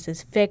intelligence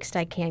is fixed.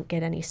 I can't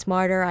get any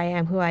smarter. I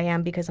am who I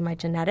am because of my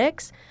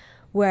genetics.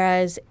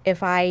 Whereas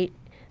if I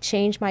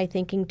change my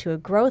thinking to a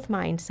growth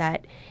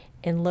mindset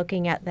and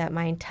looking at that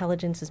my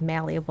intelligence is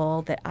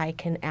malleable, that I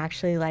can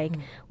actually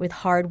with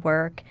hard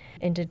work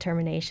and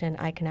determination,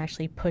 I can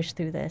actually push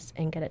through this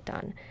and get it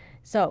done.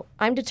 So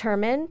I'm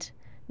determined.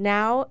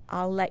 Now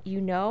I'll let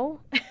you know.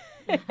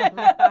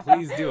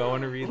 Please do. I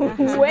want to read that.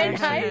 When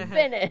I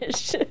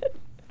finish.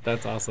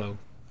 That's awesome.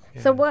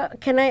 Yeah. So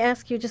what can I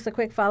ask you just a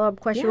quick follow-up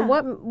question? Yeah.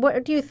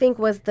 What do you think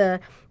was the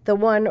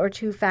 1 or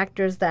 2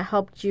 factors that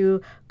helped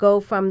you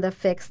go from the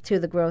fixed to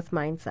the growth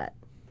mindset?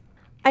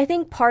 I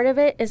think part of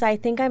it is I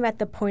think I'm at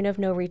the point of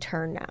no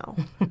return now.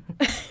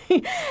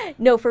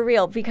 No, for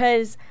real,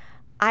 because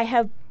I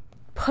have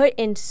put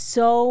in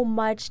so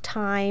much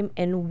time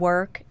and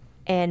work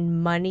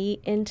and money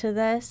into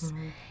this,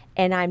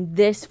 and I'm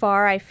this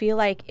far. I feel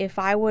like if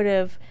I would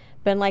have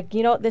been like,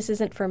 this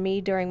isn't for me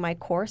during my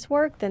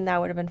coursework, then that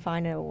would have been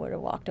fine and I would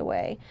have walked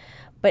away.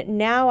 But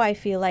now I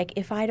feel like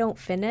if I don't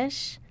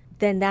finish,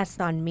 then that's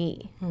on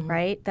me,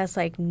 right? That's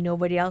like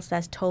nobody else.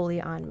 That's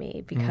totally on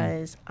me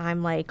because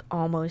I'm like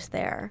almost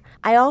there.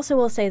 I also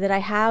will say that I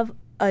have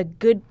a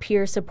good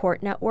peer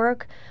support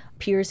network,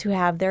 peers who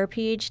have their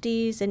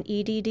PhDs and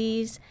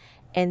EDDs,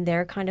 and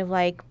they're kind of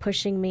like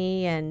pushing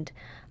me and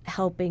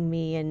helping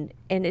me. And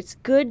it's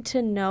good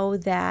to know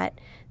that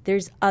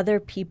there's other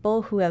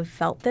people who have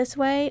felt this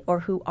way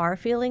or who are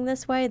feeling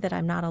this way, that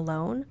I'm not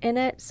alone in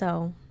it.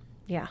 So,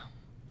 yeah.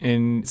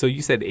 And so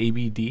you said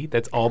ABD,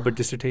 that's all but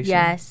dissertation?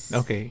 Yes.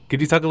 Okay. Could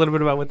you talk a little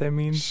bit about what that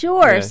means?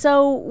 Sure. Yeah.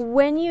 So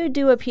when you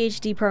do a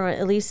PhD program,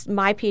 at least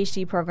my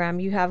PhD program,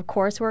 you have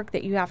coursework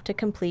that you have to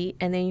complete,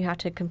 and then you have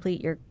to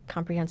complete your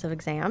comprehensive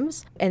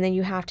exams, and then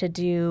you have to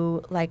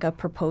do like a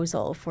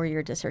proposal for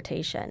your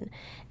dissertation.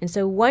 And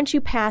so once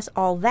you pass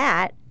all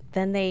that,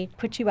 then they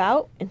put you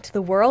out into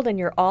the world and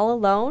you're all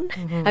alone.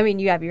 Mm-hmm. I mean,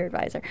 you have your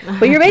advisor,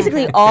 but you're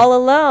basically all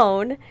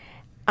alone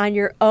on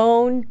your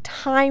own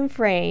time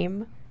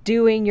frame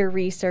doing your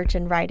research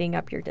and writing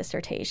up your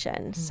dissertation.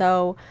 Mm-hmm.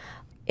 So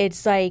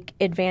it's like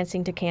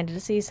advancing to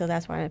candidacy. So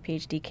that's why I'm a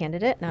PhD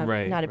candidate, not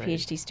a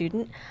PhD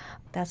student.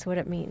 That's what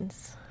it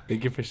means.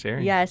 Thank you for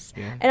sharing. Yes.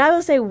 Yeah. And I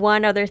will say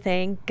one other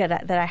thing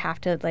that I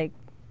have to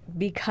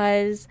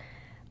because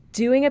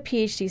doing a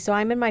PhD, so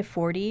I'm in my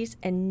 40s,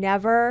 and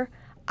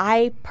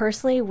I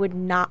personally would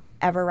not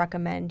ever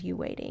recommend you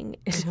waiting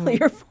until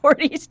your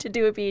 40s to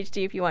do a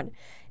PhD if you want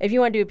to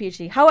do a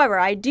PhD. However,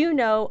 I do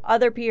know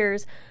other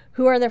peers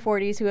who are in their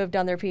 40s who have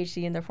done their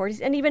PhD in their 40s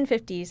and even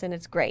 50s, and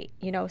it's great,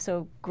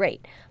 so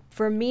great.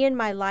 For me in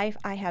my life,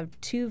 I have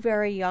 2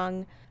 very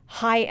young,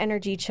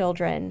 high-energy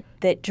children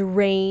that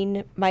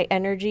drain my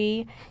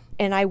energy,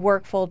 and I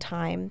work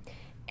full-time.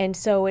 And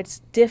so it's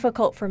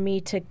difficult for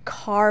me to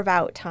carve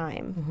out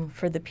time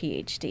for the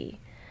PhD.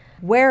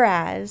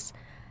 Whereas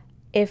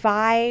if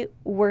I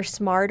were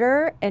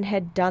smarter and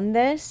had done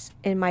this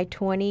in my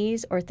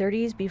 20s or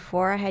 30s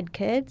before I had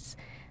kids,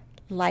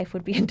 life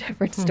would be a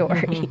different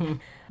story.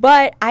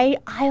 But I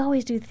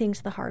always do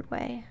things the hard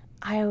way.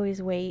 I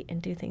always wait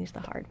and do things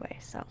the hard way.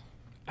 So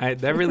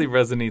that really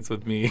resonates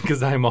with me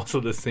because I'm also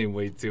the same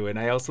way too. And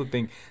I also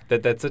think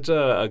that that's such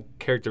a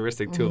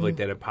characteristic too of like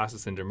that imposter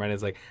syndrome, right?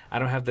 It's like, I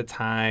don't have the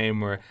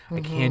time, or I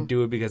can't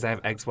do it because I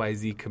have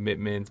XYZ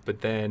commitments.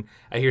 But then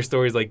I hear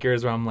stories like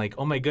yours where I'm like,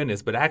 oh my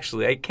goodness, but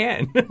actually I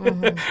can.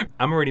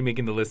 I'm already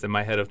making the list in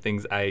my head of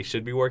things I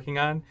should be working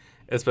on,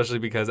 especially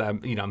because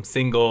I'm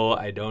single,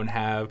 I don't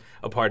have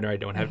a partner, I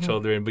don't have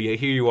children, but yet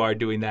here you are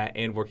doing that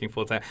and working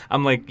full time.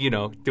 I'm like,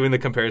 doing the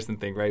comparison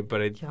thing, right?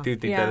 But I do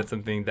think that it's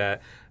something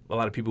that a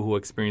lot of people who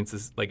experience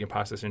this like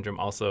imposter syndrome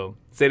also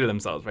say to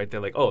themselves, right? They're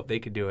like, oh, if they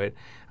could do it,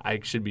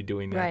 I should be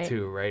doing that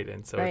too, right?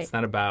 And so it's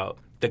not about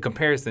the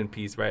comparison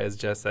piece, right? As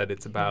Jess said,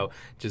 it's about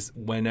just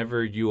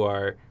whenever you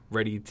are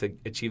ready to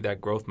achieve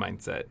that growth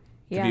mindset,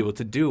 to be able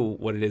to do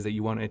what it is that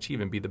you want to achieve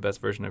and be the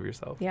best version of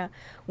yourself. Yeah.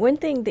 One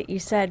thing that you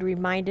said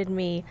reminded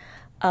me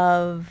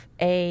of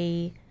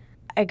maybe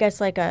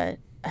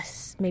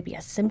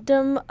a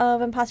symptom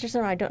of imposter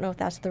syndrome. I don't know if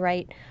that's the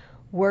right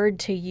word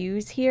to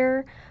use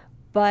here,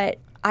 but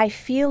I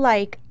feel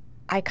like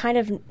I kind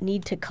of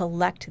need to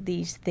collect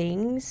these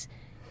things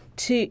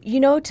to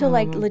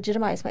like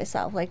legitimize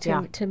myself, like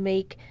to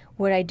make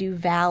what I do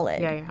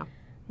valid. Yeah.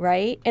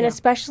 Right? And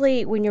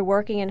especially when you're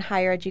working in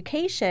higher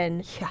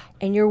education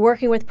and you're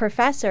working with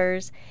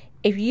professors,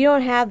 if you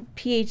don't have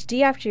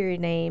PhD after your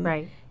name,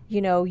 right?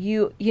 So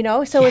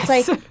it's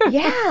like,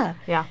 yeah.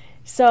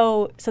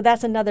 So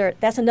that's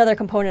another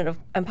component of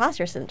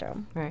imposter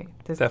syndrome. Right.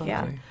 Definitely.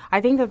 Yeah. I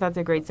think that's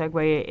a great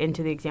segue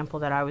into the example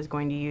that I was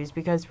going to use,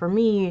 because for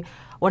me,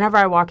 whenever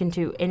I walk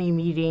into any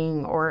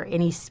meeting or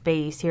any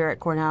space here at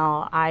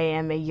Cornell, I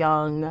am a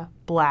young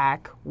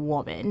Black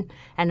woman.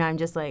 And I'm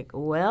just like,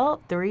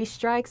 well, 3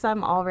 strikes,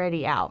 I'm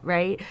already out,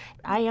 right?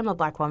 I am a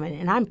Black woman,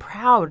 and I'm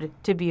proud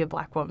to be a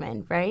Black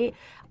woman, right?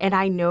 And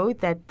I know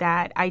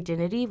that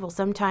identity will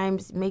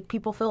sometimes make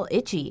people feel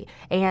itchy.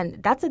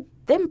 And that's a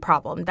them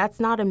problem. That's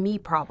not a me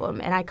problem.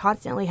 And I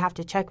constantly have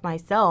to check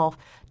myself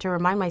to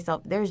remind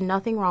myself there's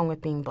nothing wrong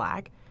with being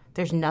Black.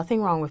 There's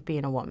nothing wrong with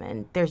being a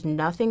woman. There's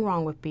nothing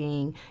wrong with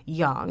being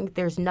young.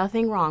 There's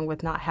nothing wrong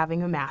with not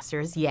having a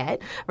master's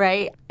yet,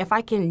 right? If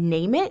I can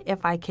name it,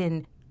 if I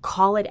can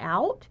call it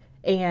out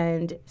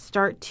and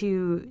start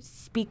to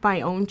speak my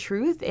own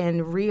truth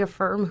and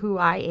reaffirm who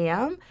I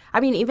am.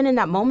 I mean, even in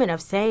that moment of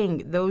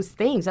saying those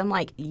things, I'm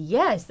like,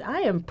 yes,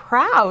 I am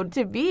proud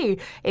to be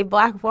a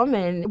Black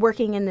woman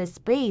working in this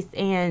space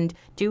and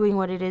doing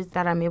what it is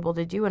that I'm able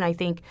to do. And I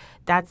think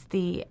that's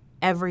the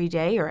every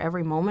day or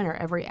every moment or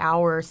every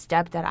hour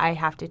step that I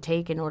have to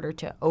take in order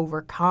to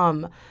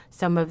overcome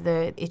some of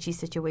the itchy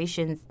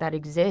situations that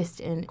exist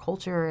in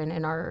culture and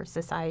in our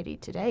society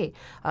today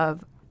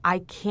of I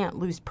can't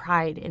lose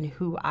pride in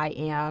who I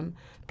am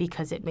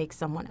because it makes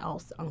someone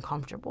else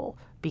uncomfortable,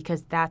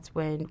 because that's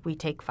when we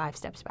take 5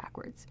 steps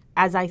backwards.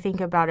 As I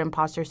think about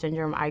imposter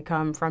syndrome, I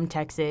come from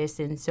Texas,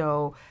 and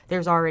so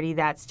there's already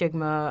that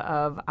stigma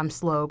of I'm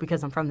slow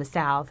because I'm from the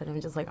South, and I'm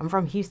just like, I'm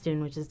from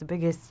Houston, which is the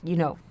biggest,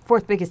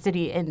 4th biggest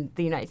city in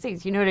the United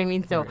States, you know what I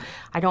mean? So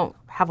I don't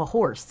have a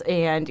horse,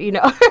 and,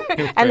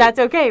 and that's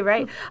okay,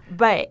 right?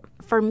 But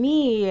for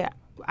me,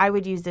 I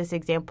would use this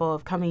example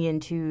of coming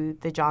into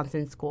the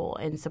Johnson School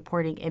and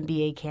supporting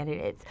MBA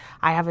candidates.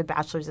 I have a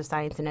Bachelor's of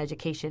Science in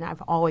Education.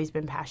 I've always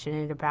been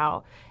passionate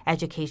about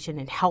education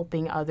and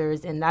helping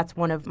others, and that's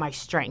one of my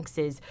strengths,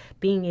 is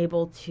being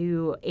able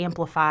to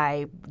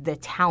amplify the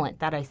talent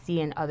that I see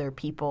in other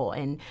people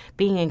and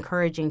being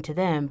encouraging to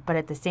them. But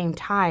at the same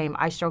time,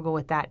 I struggle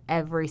with that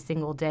every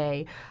single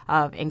day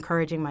of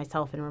encouraging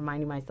myself and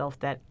reminding myself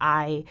that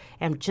I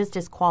am just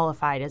as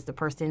qualified as the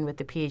person with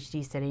the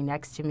PhD sitting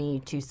next to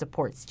me to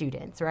support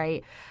students,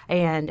 right?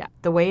 And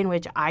the way in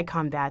which I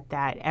combat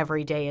that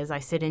every day is I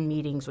sit in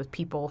meetings with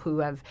people who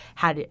have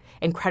had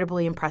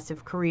incredibly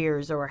impressive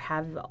careers or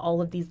have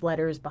all of these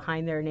letters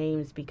behind their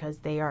names because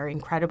they are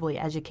incredibly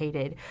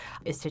educated,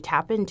 is to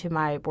tap into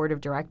my board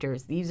of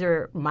directors. These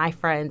are my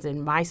friends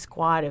and my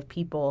squad of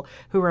people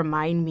who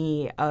remind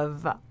me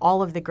of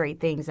all of the great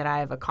things that I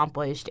have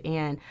accomplished.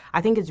 And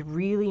I think it's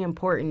really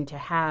important to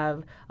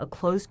have a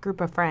close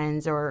group of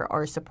friends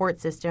or support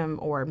system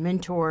or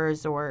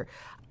mentors or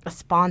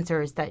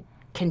sponsors that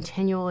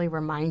continually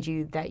remind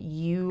you that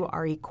you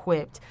are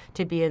equipped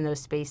to be in those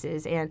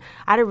spaces. And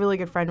I had a really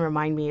good friend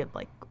remind me of,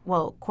 like,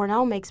 well,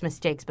 Cornell makes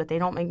mistakes, but they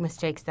don't make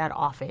mistakes that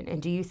often.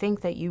 And do you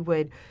think that you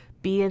would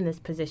be in this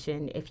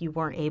position if you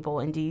weren't able?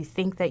 And do you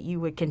think that you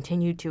would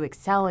continue to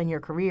excel in your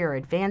career,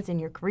 advance in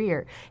your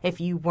career, if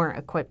you weren't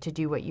equipped to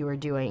do what you were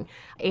doing?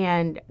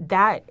 And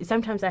that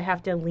sometimes I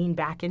have to lean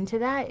back into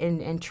that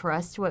and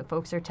trust what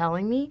folks are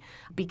telling me,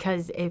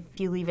 because if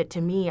you leave it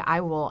to me,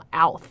 I will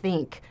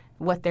outthink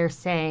what they're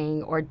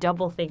saying or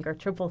double think or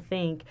triple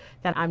think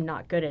that I'm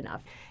not good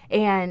enough.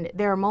 And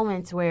there are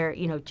moments where,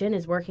 Jen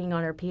is working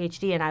on her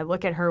PhD and I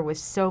look at her with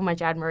so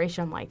much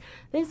admiration. I'm like,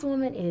 this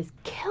woman is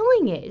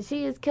killing it.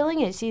 She is killing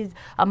it. She's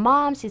a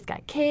mom. She's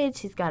got kids.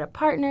 She's got a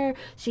partner.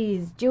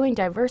 She's doing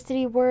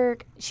diversity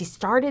work. She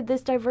started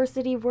this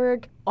diversity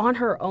work on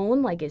her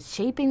own, like is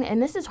shaping.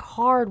 And this is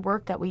hard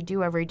work that we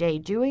do every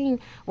day.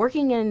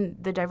 Working in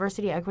the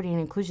diversity, equity, and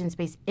inclusion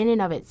space in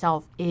and of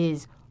itself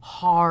is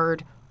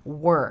hard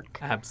work.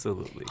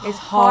 Absolutely. It's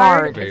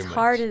hard. Very It's much.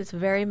 hard and it's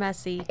very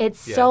messy. It's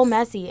so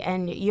messy,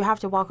 and you have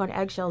to walk on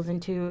eggshells.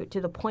 And to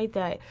the point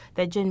that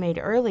Jen made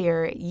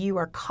earlier, you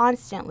are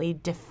constantly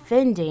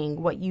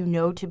defending what you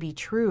know to be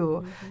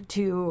true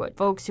to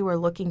folks who are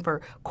looking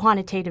for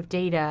quantitative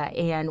data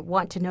and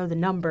want to know the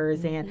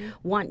numbers and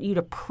want you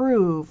to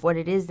prove what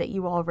it is that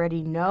you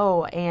already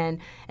know. And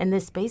in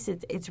this space,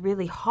 it's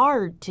really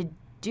hard to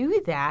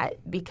do that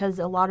because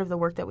a lot of the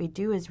work that we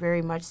do is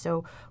very much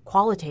so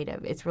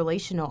qualitative. It's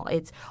relational.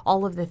 It's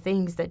all of the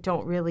things that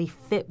don't really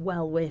fit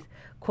well with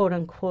quote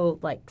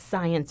unquote like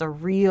science or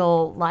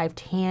real life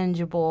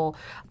tangible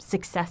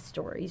success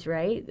stories,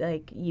 right?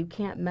 Like you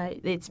can't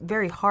it's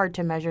very hard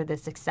to measure the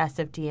success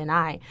of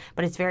D&I,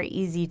 but it's very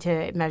easy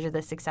to measure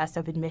the success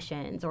of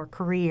admissions or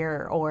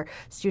career or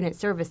student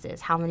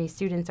services. How many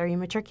students are you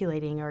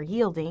matriculating or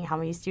yielding? How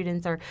many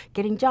students are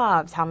getting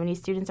jobs? How many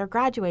students are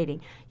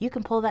graduating? You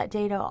can pull that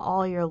data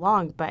all year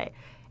long, but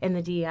in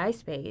the DEI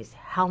space,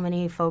 how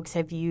many folks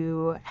have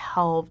you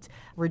helped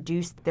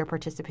reduce their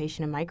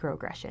participation in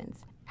microaggressions?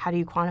 How do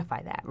you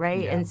quantify that,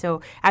 right? Yeah. And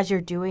so as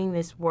you're doing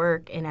this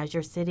work and as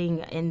you're sitting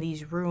in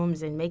these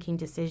rooms and making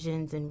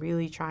decisions and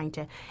really trying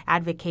to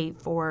advocate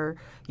for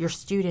your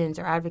students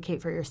or advocate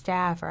for your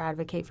staff or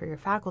advocate for your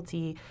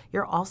faculty,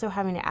 you're also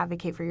having to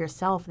advocate for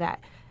yourself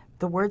that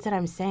the words that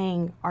I'm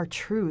saying are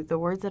true. The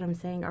words that I'm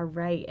saying are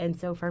right. And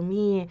so for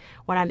me,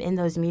 when I'm in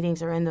those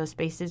meetings or in those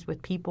spaces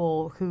with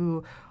people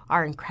who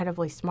are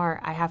incredibly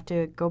smart, I have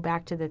to go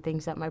back to the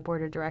things that my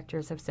board of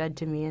directors have said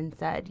to me and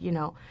said,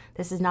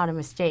 this is not a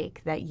mistake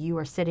that you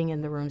are sitting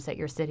in the rooms that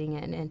you're sitting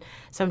in. And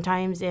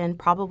sometimes, and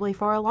probably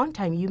for a long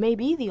time, you may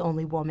be the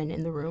only woman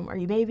in the room, or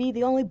you may be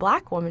the only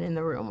Black woman in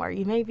the room, or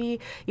you may be,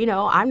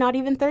 I'm not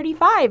even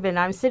 35 and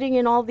I'm sitting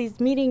in all these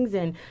meetings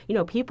and,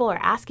 people are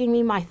asking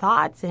me my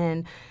thoughts,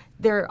 and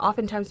there are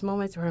oftentimes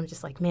moments where I'm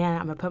just like, man,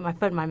 I'm going to put my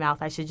foot in my mouth.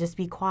 I should just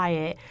be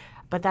quiet.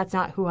 But that's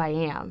not who I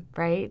am,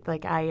 right?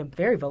 Like, I am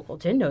very vocal.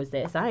 Jen knows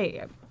this. I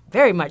am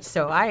very much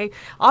so. I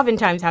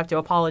oftentimes have to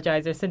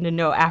apologize or send a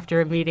note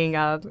after a meeting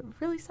of,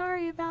 really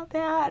sorry about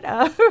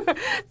that.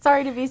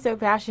 Sorry to be so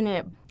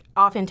passionate.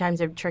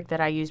 Oftentimes a trick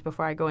that I use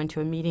before I go into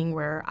a meeting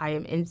where I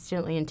am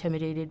instantly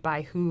intimidated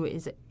by who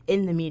is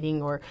in the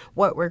meeting or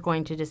what we're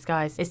going to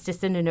discuss is to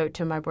send a note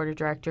to my board of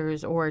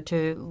directors or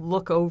to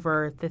look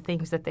over the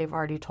things that they've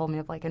already told me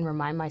of, like, and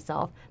remind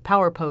myself,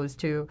 power pose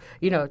to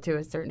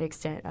a certain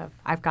extent of,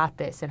 I've got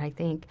this. And I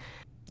think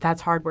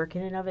that's hard work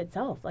in and of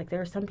itself. Like, there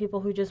are some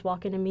people who just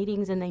walk into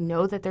meetings and they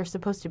know that they're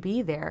supposed to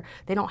be there.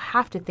 They don't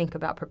have to think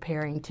about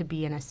preparing to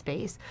be in a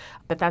space.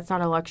 But that's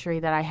not a luxury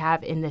that I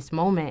have in this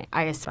moment.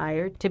 I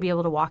aspire to be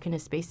able to walk into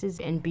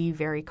spaces and be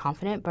very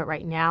confident. But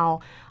right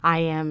now, I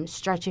am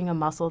stretching a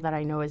muscle that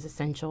I know is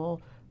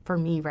essential for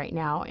me right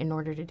now in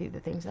order to do the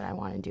things that I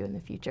want to do in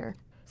the future.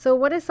 So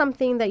what is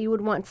something that you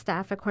would want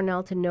staff at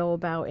Cornell to know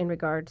about in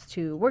regards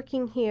to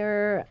working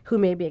here who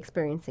may be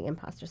experiencing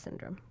imposter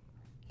syndrome?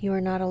 You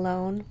are not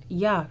alone.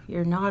 Yeah,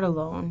 you're not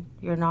alone.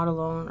 You're not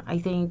alone. I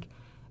think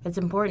It's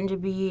important to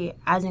be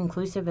as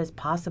inclusive as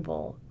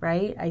possible,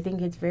 right? I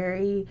think it's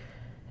very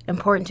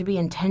important to be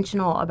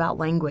intentional about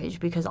language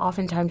because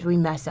oftentimes we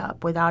mess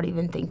up without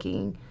even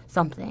thinking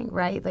something,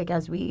 right? Like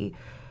as we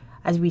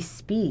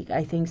speak,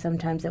 I think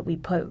sometimes that we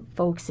put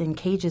folks in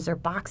cages or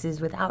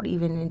boxes without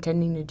even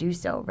intending to do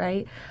so,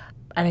 right?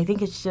 And I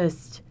think it's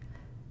just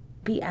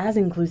be as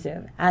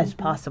inclusive as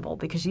possible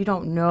because you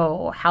don't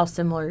know how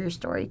similar your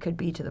story could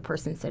be to the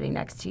person sitting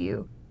next to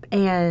you.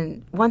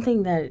 And one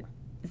thing that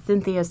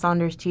Cynthia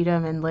Saunders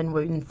Cheatham and Lynn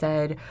Wooten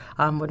said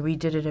when we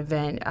did an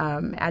event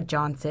at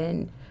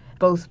Johnson,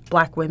 both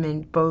black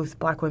women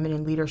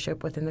in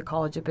leadership within the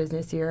College of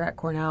Business here at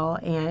Cornell.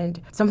 And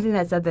something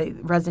that said that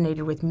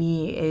resonated with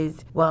me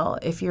is, well,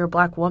 if you're a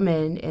black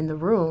woman in the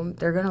room,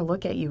 they're going to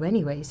look at you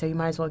anyway, so you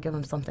might as well give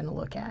them something to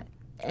look at.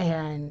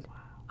 And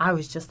I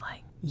was just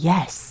like,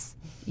 yes,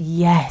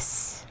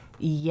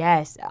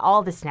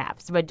 all the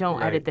snaps, but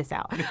don't edit this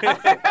out.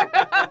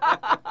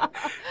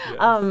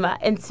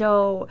 And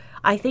so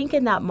I think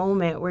in that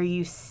moment where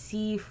you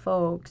see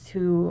folks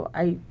who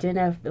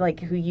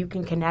who you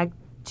can connect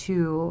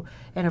to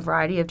in a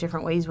variety of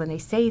different ways when they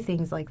say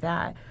things like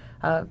that,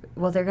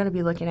 well, they're going to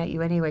be looking at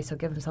you anyway, so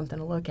give them something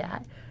to look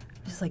at.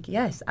 Just like,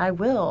 yes, I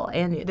will.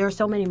 And there are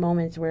so many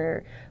moments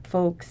where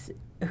folks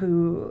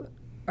who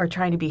are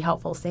trying to be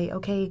helpful say,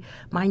 okay,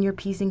 mind your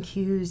P's and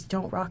Q's,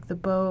 don't rock the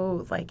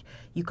boat, like,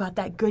 you got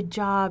that good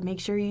job, make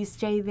sure you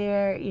stay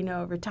there,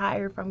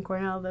 retire from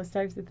Cornell, those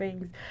types of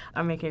things.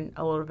 I'm making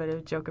a little bit of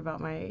a joke about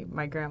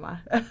my grandma.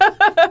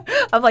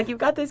 I'm like, you've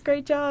got this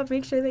great job,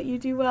 make sure that you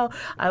do well.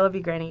 I love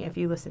you, Granny, if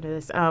you listen to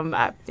this.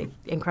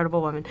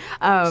 Incredible woman.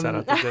 Shout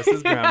out to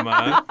Jess's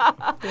grandma.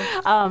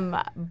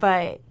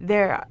 But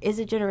there is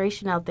a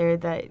generation out there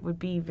that would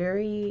be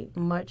very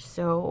much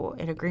so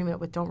in agreement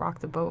with don't rock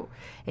the boat.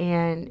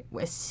 And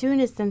as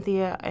soon as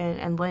Cynthia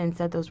and Lynn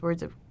said those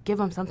words of give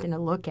them something to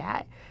look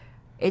at,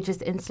 it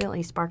just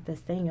instantly sparked this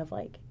thing of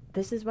like,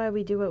 this is why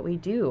we do what we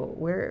do.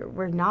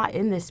 We're not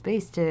in this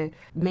space to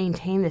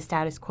maintain the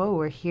status quo.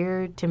 We're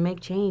here to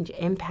make change,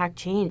 impact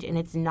change, and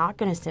it's not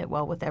going to sit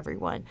well with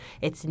everyone.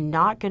 It's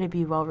not going to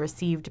be well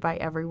received by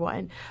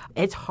everyone.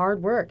 It's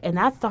hard work, and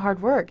that's the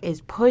hard work,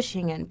 is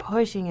pushing and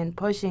pushing and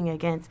pushing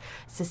against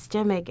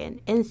systemic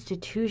and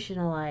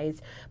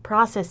institutionalized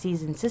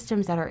processes and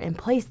systems that are in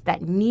place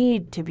that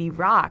need to be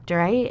rocked,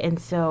 right? And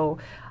so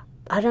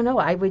I don't know.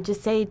 I would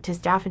just say to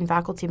staff and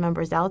faculty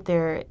members out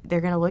there,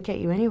 they're going to look at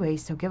you anyway,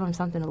 so give them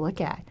something to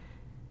look at.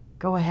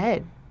 Go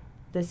ahead.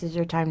 This is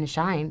your time to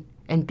shine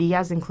and be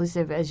as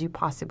inclusive as you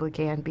possibly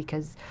can,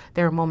 because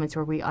there are moments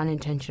where we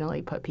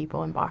unintentionally put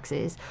people in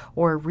boxes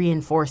or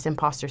reinforce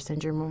imposter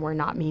syndrome when we're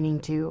not meaning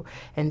to.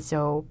 And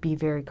so be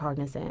very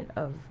cognizant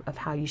of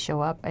how you show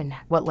up and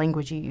what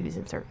language you use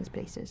in certain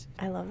spaces.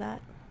 I love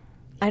that.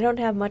 I don't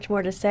have much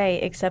more to say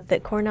except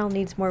that Cornell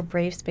needs more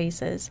brave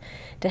spaces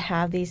to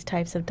have these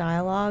types of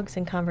dialogues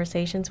and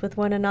conversations with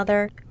one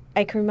another.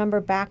 I can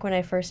remember back when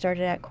I first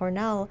started at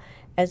Cornell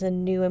as a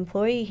new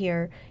employee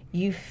here,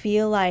 you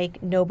feel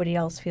like nobody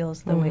else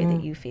feels the way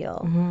that you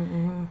feel.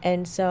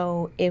 And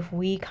so if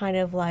we kind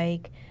of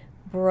like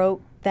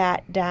broke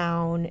that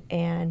down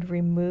and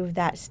removed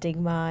that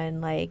stigma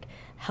and like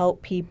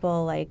help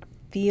people like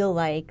feel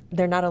like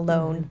they're not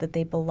alone, that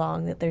they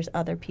belong, that there's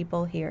other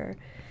people here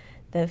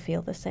that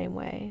feel the same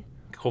way.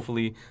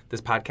 Hopefully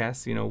this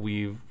podcast,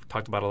 we've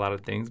talked about a lot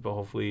of things, but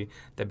hopefully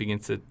that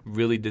begins to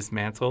really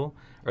dismantle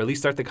or at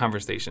least start the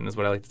conversation is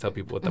what I like to tell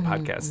people with the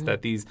podcast,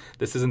 that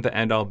this isn't the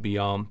end all be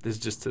all. This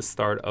is just the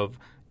start of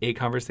a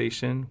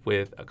conversation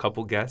with a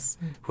couple guests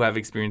who have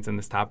experience in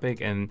this topic,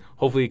 and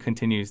hopefully it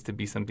continues to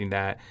be something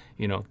that,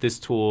 this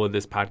tool,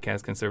 this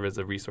podcast can serve as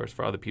a resource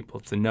for other people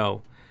to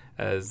know,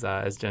 as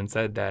Jen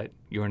said, that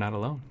you are not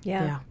alone.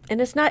 Yeah. And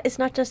it's not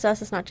just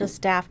us, it's not just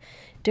staff.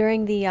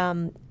 During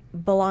the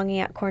Belonging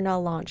at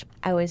Cornell launch,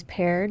 I was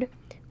paired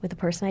with a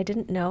person I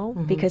didn't know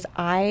because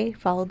I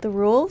followed the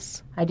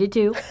rules. I did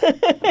too.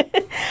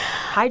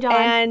 Hi, John.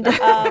 And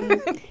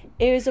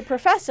it was a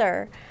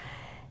professor.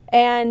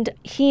 And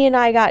he and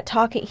I got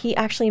talking. He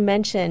actually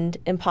mentioned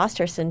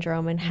imposter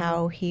syndrome and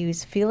how he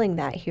was feeling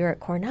that here at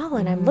Cornell.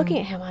 And I'm looking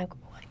at him like,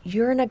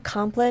 you're an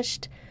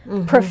accomplished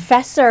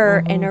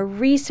professor and a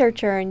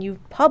researcher, and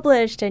you've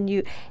published, and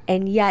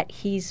yet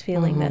he's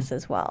feeling this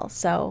as well.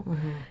 So,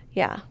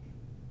 yeah,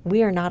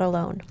 we are not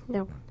alone.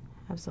 No,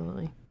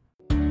 absolutely.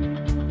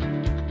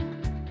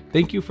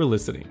 Thank you for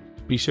listening.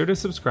 Be sure to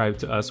subscribe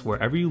to us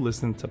wherever you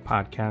listen to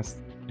podcasts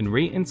and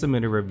rate and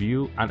submit a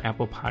review on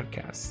Apple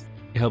Podcasts.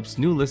 It helps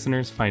new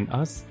listeners find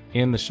us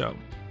and the show.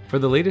 For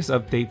the latest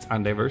updates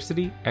on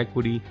diversity,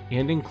 equity,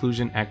 and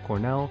inclusion at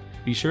Cornell,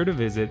 be sure to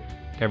visit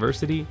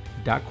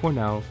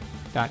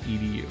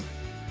diversity.cornell.edu.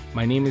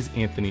 My name is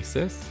Anthony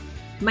Sis.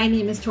 My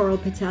name is Toral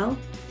Patel.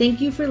 Thank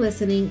you for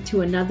listening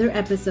to another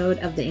episode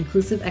of the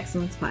Inclusive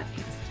Excellence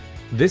Podcast.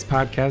 This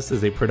podcast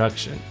is a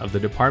production of the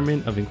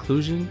Department of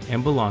Inclusion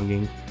and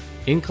Belonging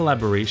in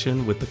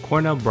collaboration with the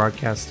Cornell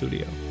Broadcast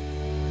Studio.